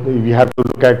so we have to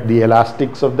look at the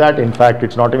elastics of that. In fact,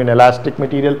 it's not even elastic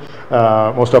material,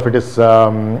 most of it is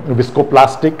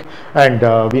viscoplastic,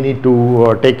 and we need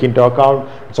to take into account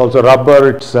it's also rubber,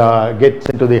 it gets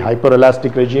into the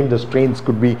hyperelastic regime, the strains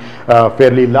could be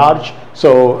fairly large.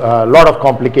 So a lot of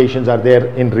complications are there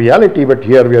in reality, but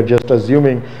here we are just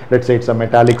assuming, let's say it's a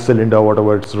metallic cylinder,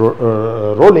 whatever it's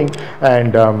rolling,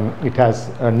 and it has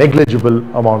a negligible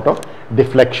amount of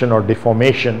deflection or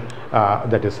deformation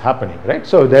that is happening, right?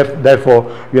 So therefore,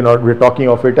 we're talking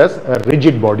of it as a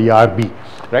rigid body RB,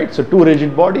 right? So 2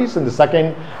 rigid bodies, and the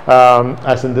second,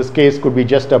 as in this case, could be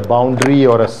just a boundary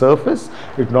or a surface.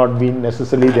 It not be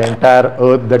necessarily the entire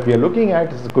earth that we are looking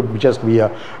at. It could just be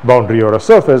a boundary or a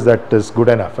surface. That is good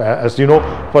enough. As you know,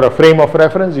 for a frame of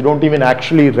reference, you don't even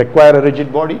actually require a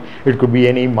rigid body. It could be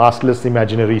any massless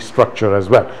imaginary structure as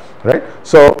well, right?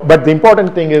 So, but the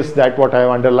important thing is that what I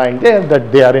have underlined there,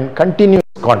 that they are in continuous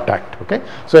contact, okay?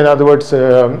 So in other words,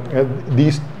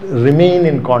 these remain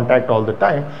in contact all the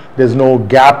time. There's no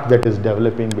gap that is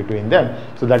developing between them.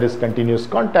 So that is continuous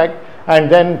contact,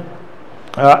 and then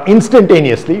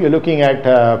instantaneously you're looking at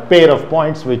a pair of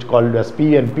points which called as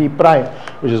P and P prime,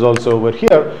 which is also over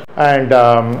here, and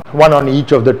one on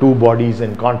each of the 2 bodies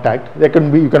in contact. There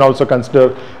can be, you can also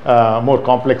consider more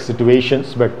complex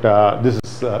situations, but this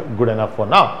is good enough for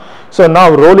now. So now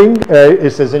rolling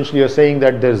is essentially, you're saying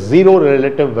that there's 0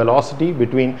 relative velocity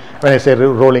between, when I say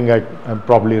rolling, I'm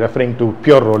probably referring to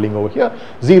pure rolling over here,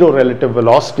 0 relative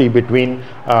velocity between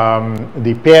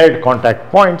the paired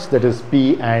contact points, that is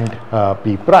P and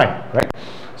P prime, right?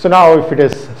 So now if it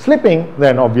is slipping,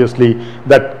 then obviously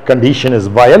that condition is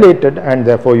violated, and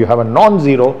therefore you have a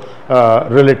non-zero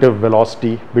relative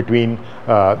velocity between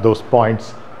those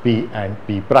points P and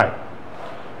P prime.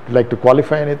 Would you like to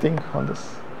qualify anything on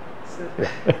this?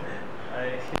 Yeah.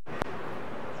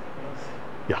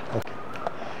 Yeah, okay.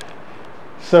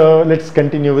 So let's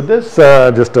continue with this,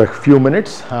 just a few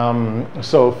minutes.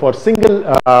 So for single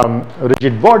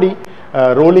rigid body,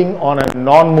 rolling on a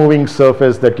non-moving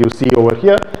surface that you see over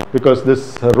here, because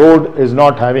this road is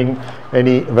not having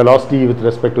any velocity with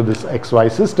respect to this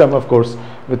XY system. Of course,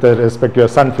 with respect to a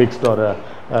sun fixed or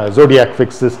a zodiac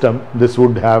fixed system, this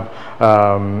would have,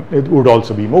 it would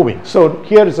also be moving. So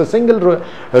here is a single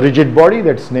rigid body,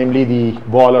 that's namely the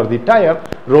ball or the tire,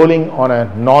 rolling on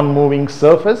a non-moving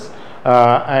surface.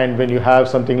 And when you have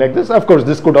something like this, of course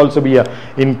this could also be a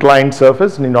inclined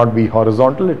surface, need not be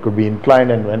horizontal, it could be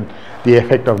inclined, and when the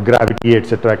effect of gravity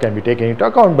etc. can be taken into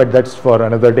account, but that's for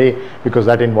another day, because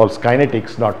that involves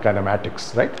kinetics, not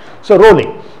kinematics, right? So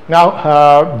rolling.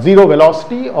 Now, zero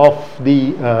velocity of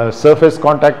the surface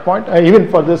contact point. Even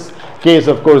for this case,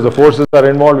 of course, the forces are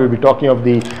involved. We'll be talking of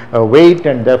the weight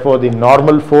and therefore the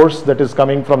normal force that is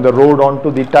coming from the road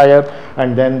onto the tire,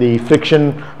 and then the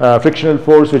frictional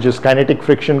force, which is kinetic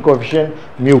friction coefficient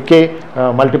mu k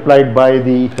multiplied by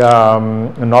the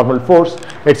normal force,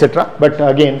 etc. But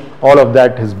again, all of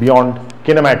that is beyond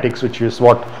kinematics, which is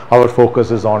what our focus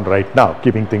is on right now,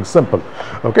 keeping things simple.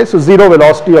 Okay, so zero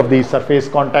velocity of the surface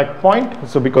contact point.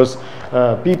 So because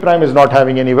P prime is not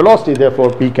having any velocity, therefore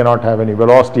P cannot have any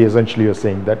velocity. Essentially, you're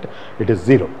saying that it is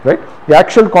zero, right? The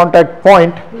actual contact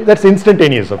point, that's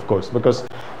instantaneous, of course, because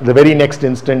the very next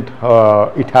instant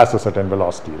it has a certain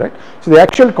velocity, right? So the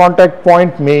actual contact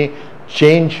point may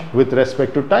change with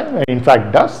respect to time, and in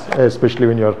fact does, especially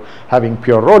when you're having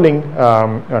pure rolling,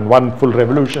 and one full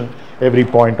revolution, every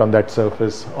point on that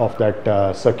surface of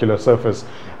that circular surface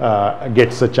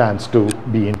gets a chance to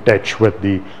be in touch with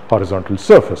the horizontal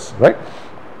surface, right?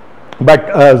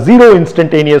 But zero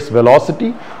instantaneous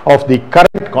velocity of the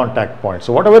current contact point.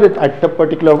 So whatever it at a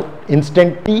particular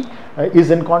instant t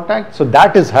is in contact, so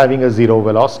that is having a zero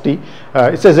velocity.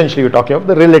 It's essentially, we're talking of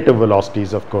the relative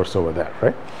velocities, of course, over there,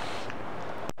 right?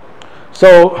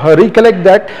 So recollect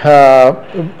that,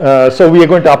 so we are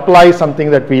going to apply something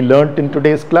that we learnt in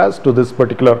today's class to this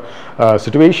particular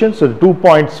situation. So the 2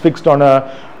 points fixed on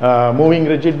a moving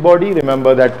rigid body.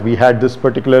 Remember that we had this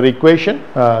particular equation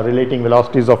relating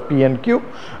velocities of P and Q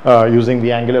using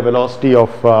the angular velocity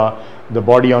of the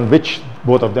body on which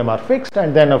both of them are fixed,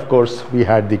 and then of course we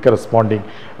had the corresponding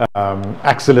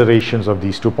accelerations of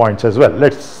these 2 points as well.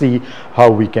 Let's see how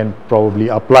we can probably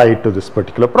apply it to this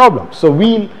particular problem. So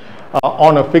wheel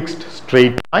on a fixed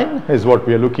straight line is what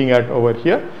we are looking at over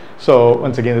here. So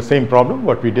once again, the same problem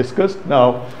what we discussed.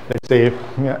 Now let's say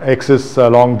x is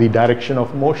along the direction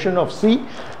of motion of c,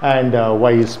 and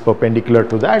y is perpendicular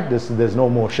to that. There's no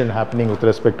motion happening with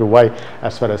respect to y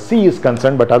as far as c is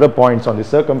concerned, but other points on the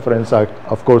circumference are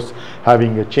of course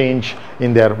having a change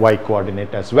in their y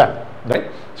coordinate as well,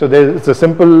 right? So it's a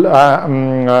simple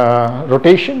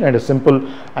rotation and a simple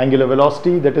angular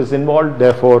velocity that is involved.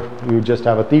 Therefore, you just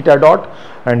have a theta dot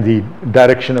and the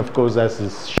direction, of course, as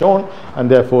is shown,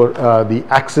 and therefore the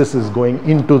axis is going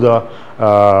into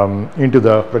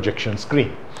the projection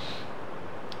screen.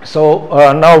 So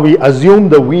now we assume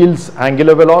the wheel's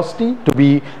angular velocity to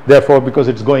be, therefore, because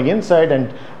it's going inside,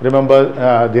 and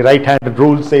remember the right-handed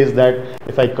rule says that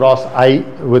if I cross I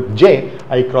with j,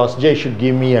 I cross j should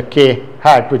give me a k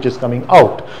hat which is coming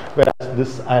out, whereas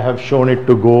this I have shown it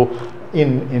to go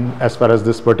in as far as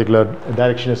this particular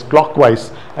direction is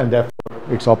clockwise, and therefore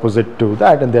it's opposite to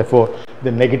that, and therefore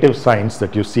the negative signs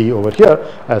that you see over here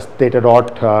as theta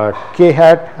dot k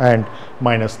hat and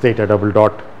minus theta double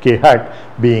dot k hat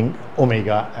being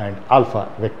omega and alpha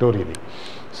vectorially.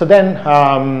 So then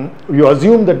you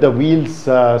assume that the wheel's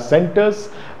centers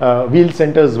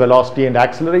velocity and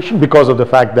acceleration, because of the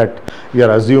fact that we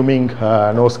are assuming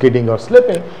no skidding or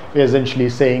slipping, we are essentially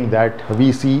saying that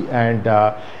VC and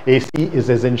AC is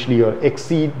essentially your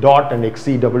XC dot and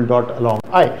XC double dot along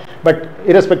I. But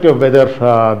irrespective of whether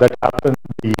that happens,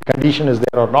 the condition is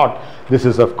there or not, this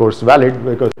is of course valid,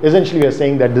 because essentially we are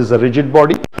saying that this is a rigid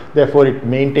body, therefore it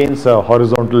maintains a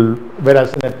horizontal,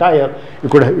 whereas in a tire it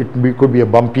could be a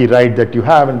bumpy ride that you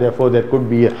have, and therefore there could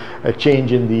be a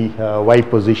change in the y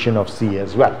position of C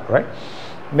as well, right?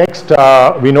 Next,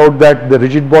 we note that the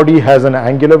rigid body has an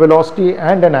angular velocity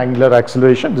and an angular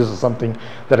acceleration. This is something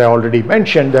that I already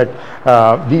mentioned,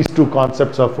 that these two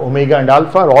concepts of omega and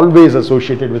alpha are always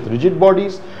associated with rigid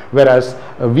bodies, whereas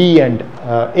V and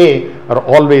A are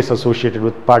always associated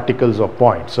with particles or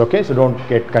points. Okay, so don't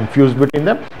get confused between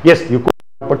them. Yes, you could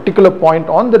have a particular point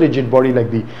on the rigid body like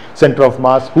the center of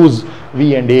mass whose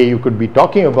V and A you could be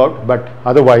talking about, but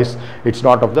otherwise it's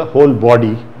not of the whole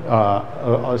body.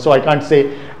 So I can't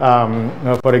say,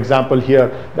 for example, here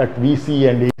that VC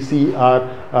and AC are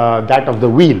that of the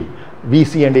wheel.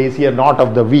 VC and AC are not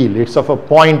of the wheel. It's of a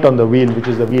point on the wheel, which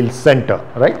is the wheel center,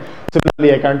 right?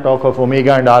 Similarly, I can't talk of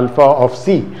omega and alpha of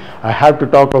C. I have to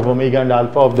talk of omega and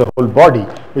alpha of the whole body,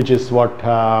 which is what,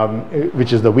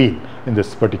 which is the wheel in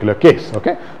this particular case.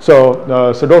 Okay,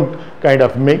 so so don't kind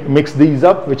of mix these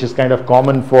up, which is kind of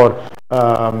common for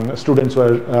students who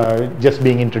are just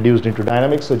being introduced into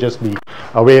dynamics. So just be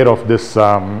aware of this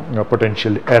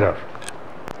potential error.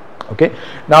 Okay.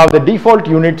 Now the default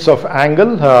units of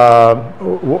angle,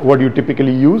 what do you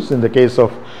typically use in the case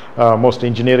of most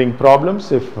engineering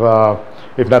problems?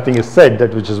 If nothing is said,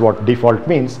 that which is what default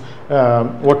means,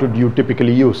 what would you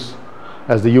typically use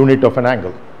as the unit of an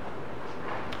angle?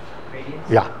 Radians.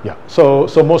 Yeah. So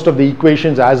most of the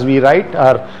equations as we write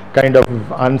are kind of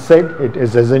unsaid. It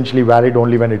is essentially valid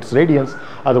only when it's radians.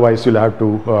 Otherwise, you'll have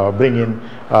to bring in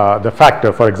the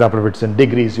factor. For example, if it's in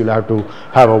degrees, you'll have to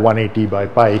have a 180 by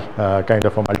pi kind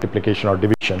of a multiplication or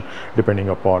division, depending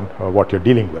upon what you're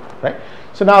dealing with, right?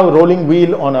 So now rolling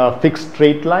wheel on a fixed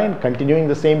straight line, continuing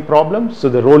the same problem. So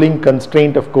the rolling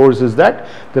constraint, of course, is that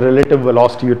the relative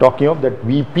velocity you're talking of, that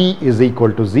Vp is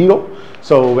equal to 0.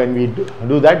 So when we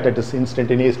do that, that is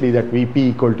instantaneously that Vp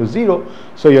equal to 0.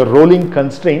 So your rolling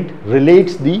constraint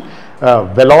relates the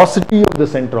velocity of the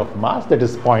center of mass, that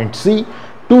is point C,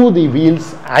 to the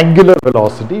wheel's angular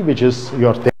velocity, which is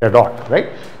your theta dot,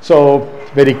 right? So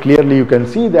very clearly you can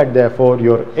see that therefore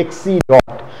your xc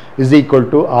dot is equal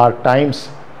to r times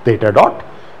theta dot.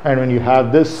 And when you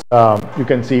have this, you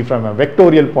can see from a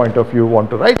vectorial point of view, want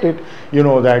to write it, you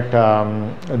know that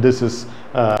this is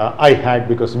I hat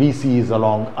because VC is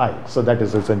along I. So that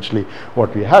is essentially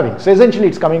what we're having. So essentially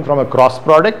it's coming from a cross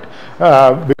product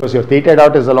because your theta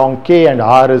dot is along K and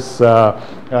R is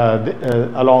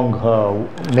along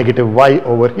negative Y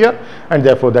over here, and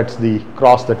therefore that's the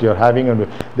cross that you're having, and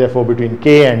therefore between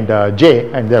K and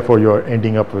J, and therefore you're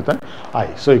ending up with an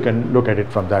I. So you can look at it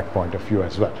from that point of view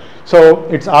as well. So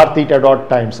it's R theta dot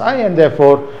times I, and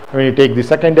therefore when you take the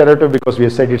second derivative, because we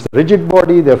have said it's a rigid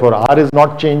body, therefore R is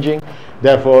not changing,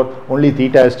 therefore only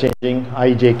theta is changing,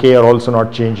 I, J, K are also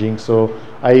not changing. So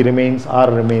I remains,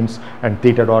 R remains, and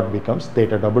theta dot becomes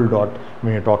theta double dot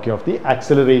when you're talking of the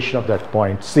acceleration of that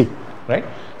point C, right?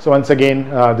 So once again,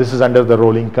 this is under the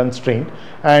rolling constraint,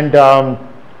 and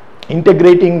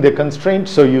integrating the constraint.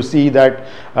 So you see that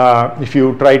if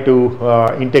you try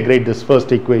to integrate this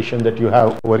first equation that you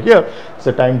have over here, it's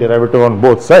a time derivative on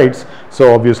both sides.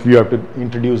 So obviously you have to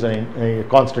introduce a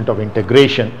constant of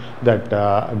integration that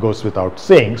goes without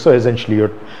saying. So essentially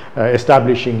you're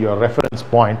establishing your reference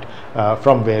point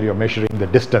from where you're measuring the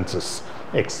distances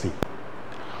xc.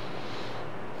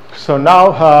 So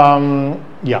now,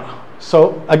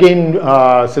 so again,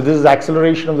 so this is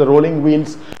acceleration of the rolling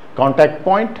wheels contact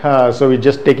point. So we're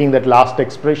just taking that last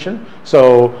expression.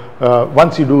 So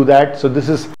once you do that, so this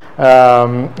is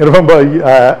remember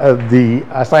the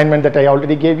assignment that I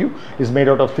already gave you is made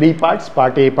out of 3 parts: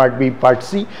 part A, part B, part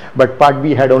C. But part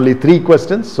B had only 3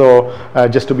 questions. So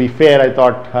just to be fair, I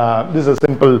thought this is a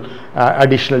simple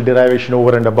additional derivation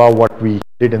over and above what we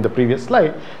did in the previous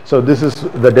slide. So this is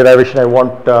the derivation I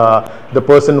want the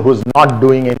person who's not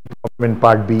doing any problem in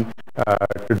part B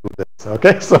to do this.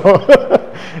 Okay, so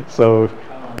so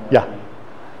yeah,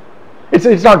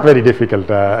 it's not very difficult,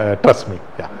 trust me.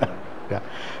 Yeah.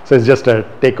 So it's just a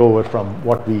takeover from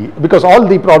what we, because all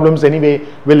the problems anyway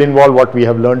will involve what we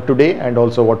have learned today and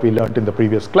also what we learned in the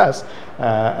previous class,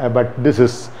 but this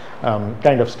is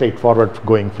kind of straightforward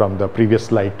going from the previous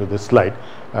slide to this slide.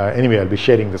 Anyway, I'll be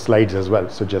sharing the slides as well,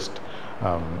 so just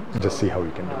see how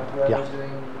we can do it. Whoever's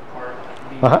doing part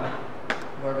B,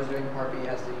 whoever's doing part B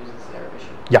has to use this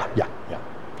derivation. Yeah,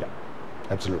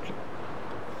 absolutely.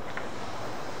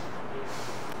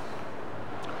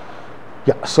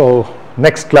 Yeah, so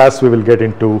next class we will get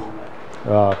into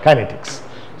kinetics.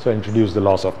 So introduce the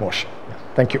laws of motion. Yeah,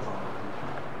 thank you.